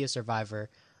to Radio Survivor,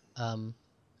 and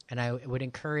I would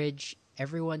encourage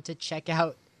everyone to check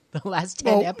out the last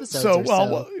 10 episodes.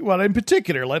 Well, in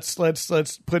particular, let's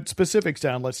put specifics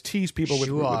down. Let's tease people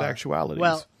with actualities.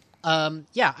 Well,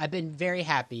 I've been very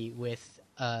happy with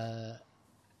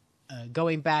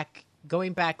going back.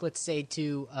 Let's say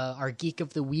to our Geek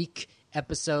of the Week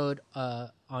episode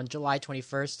on July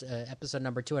 21st, episode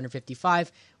number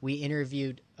 255. We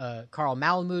interviewed Carl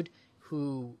Malamud,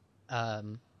 who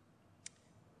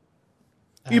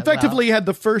he effectively had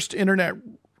the first internet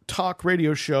talk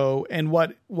radio show, and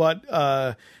what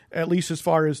at least as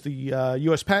far as the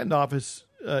U.S. Patent Office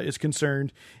is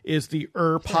concerned, is the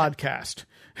podcast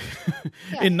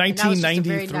in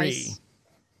 1993. Nice,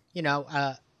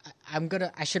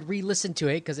 I should re-listen to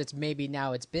it because it's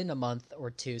been a month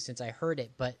or two since I heard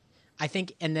it, but I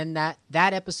think, and then that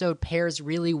episode pairs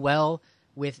really well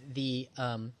with the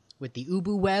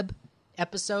Ubu Web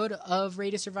episode of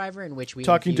Radio Survivor, in which we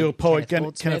talking to a poet,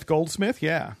 Kenneth Goldsmith,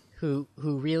 who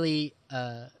really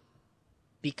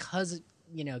because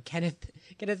Kenneth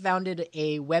founded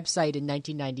a website in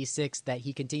 1996 that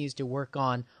he continues to work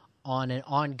on an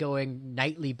ongoing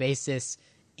nightly basis,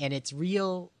 and it's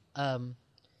real nice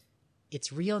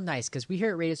because we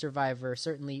here at Radio Survivor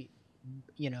certainly,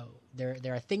 there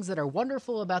are things that are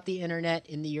wonderful about the internet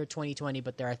in the year 2020,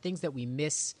 but there are things that we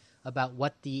miss about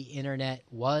what the internet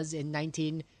was in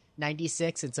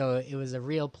 1996, and so it was a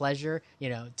real pleasure,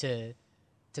 to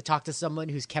talk to someone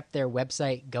who's kept their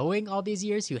website going all these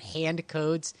years, who hand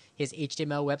codes his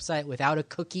HTML website without a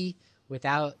cookie,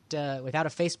 without a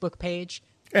Facebook page.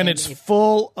 And it's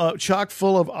chock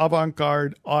full of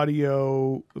avant-garde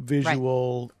audio,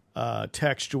 visual,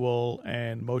 textual,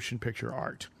 and motion picture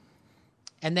art.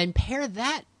 And then pair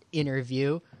that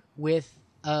interview with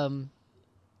John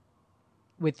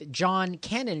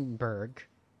Kannenberg,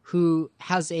 who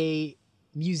has a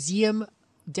museum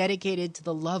dedicated to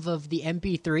the love of the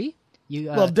MP3.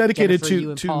 Dedicated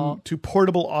to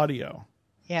portable audio.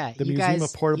 Yeah, the Museum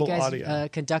of Portable Audio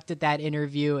conducted that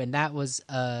interview, and that was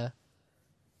I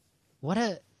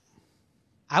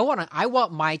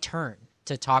want my turn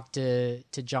to talk to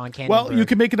John Kannenberg. Well, you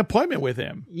can make an appointment with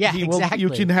him. Yeah, exactly. You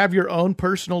can have your own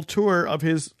personal tour of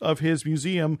his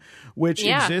museum, which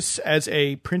exists as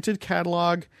a printed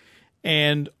catalog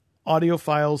and audio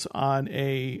files on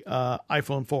a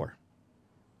iPhone 4.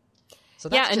 So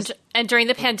and during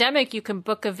the pandemic, you can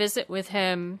book a visit with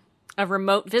him, a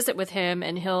remote visit with him,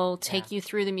 and he'll take you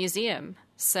through the museum.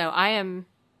 So I'm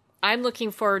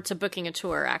looking forward to booking a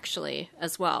tour actually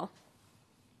as well.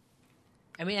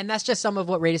 I mean, and that's just some of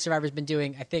what Radio Survivor's been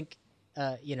doing. I think,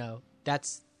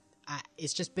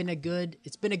 it's just been a good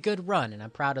run, and I'm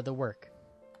proud of the work.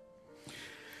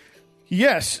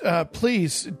 Yes,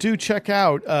 please do check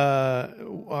out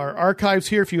our archives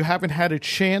here. If you haven't had a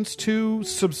chance to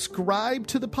subscribe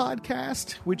to the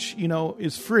podcast, which,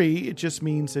 is free, it just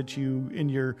means that you, in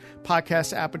your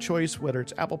podcast app of choice, whether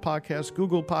it's Apple Podcasts,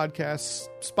 Google Podcasts,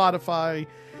 Spotify,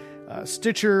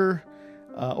 Stitcher,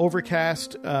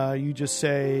 Overcast, you just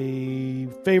say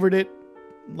favorite it.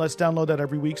 Let's download that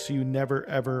every week so you never,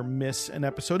 ever miss an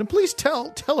episode. And please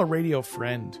tell a radio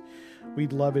friend.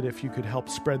 We'd love it if you could help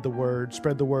spread the word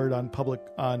on public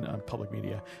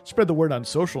media, spread the word on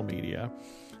social media,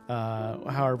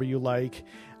 however you like.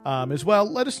 As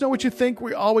well, let us know what you think.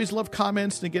 We always love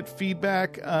comments and to get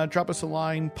feedback. Drop us a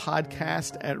line,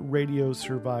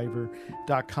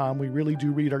 podcast@radiosurvivor.com. We really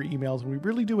do read our emails, and we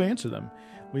really do answer them.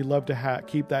 We love to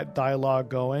keep that dialogue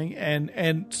going.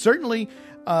 And certainly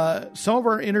some of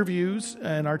our interviews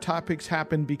and our topics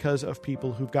happen because of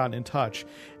people who've gotten in touch.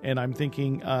 And I'm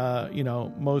thinking,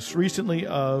 most recently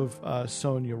of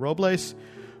Sonia Robles,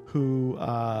 who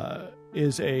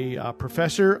is a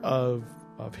professor of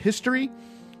history,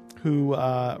 who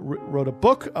wrote a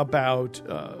book about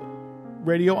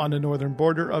radio on the northern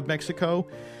border of Mexico.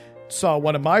 Saw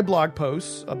one of my blog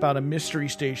posts about a mystery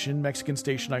station, Mexican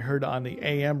station I heard on the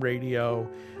AM radio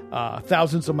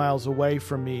thousands of miles away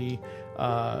from me,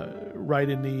 right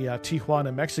in the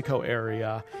Tijuana, Mexico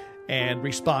area, and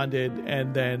responded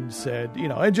and then said,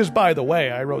 and just by the way,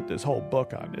 I wrote this whole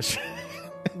book on this.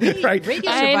 Right?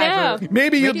 Radio Survivor,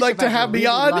 maybe you'd like to have me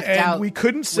on, and we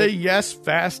couldn't say yes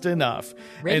fast enough.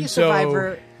 Radio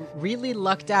Survivor really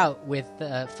lucked out with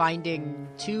finding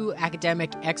two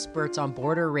academic experts on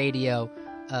border radio,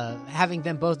 having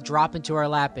them both drop into our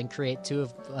lap and create two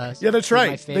of that's right.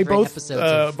 My favorite they both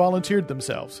episodes volunteered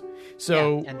themselves.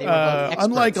 So and they were both experts,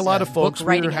 unlike a lot of folks,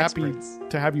 we were happy experts.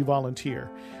 to have you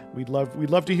volunteer. We'd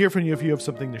love to hear from you if you have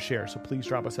something to share. So please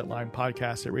drop us at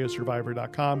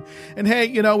linepodcast@radiosurvivor.com. And hey,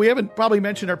 we haven't probably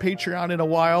mentioned our Patreon in a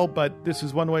while, but this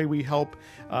is one way we help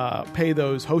pay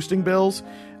those hosting bills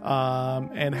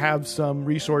and have some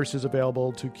resources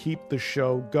available to keep the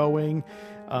show going.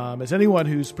 As anyone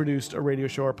who's produced a radio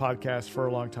show or podcast for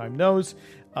a long time knows,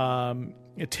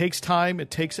 it takes time, it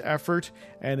takes effort,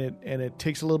 and it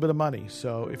takes a little bit of money.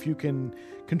 So if you can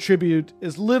contribute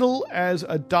as little as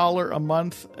 $1 a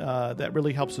month, that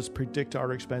really helps us predict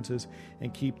our expenses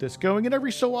and keep this going. And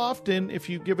every so often, if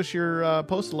you give us your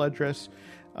postal address,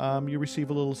 you receive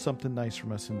a little something nice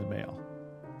from us in the mail,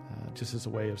 just as a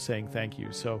way of saying thank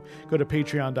you. So go to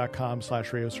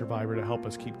patreon.com/radiosurvivor to help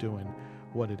us keep doing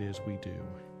what it is we do.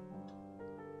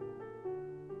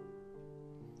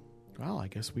 Well, I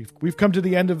guess we've come to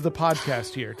the end of the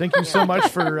podcast here. Thank you so much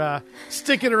for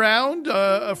sticking around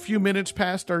a few minutes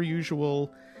past our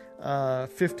usual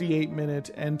 58-minute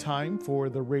end time for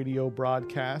the radio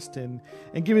broadcast and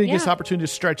giving us opportunity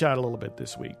to stretch out a little bit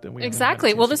this week.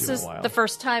 Exactly. Well, this is the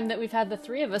first time that we've had the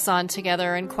three of us on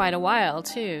together in quite a while,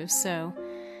 too. So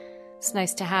it's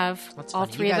nice to have all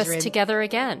three of us together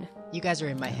again. You guys are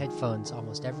in my headphones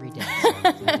almost every day, so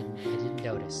I didn't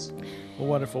notice. Well,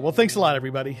 wonderful. Well, thanks a lot,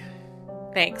 everybody.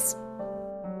 Thanks.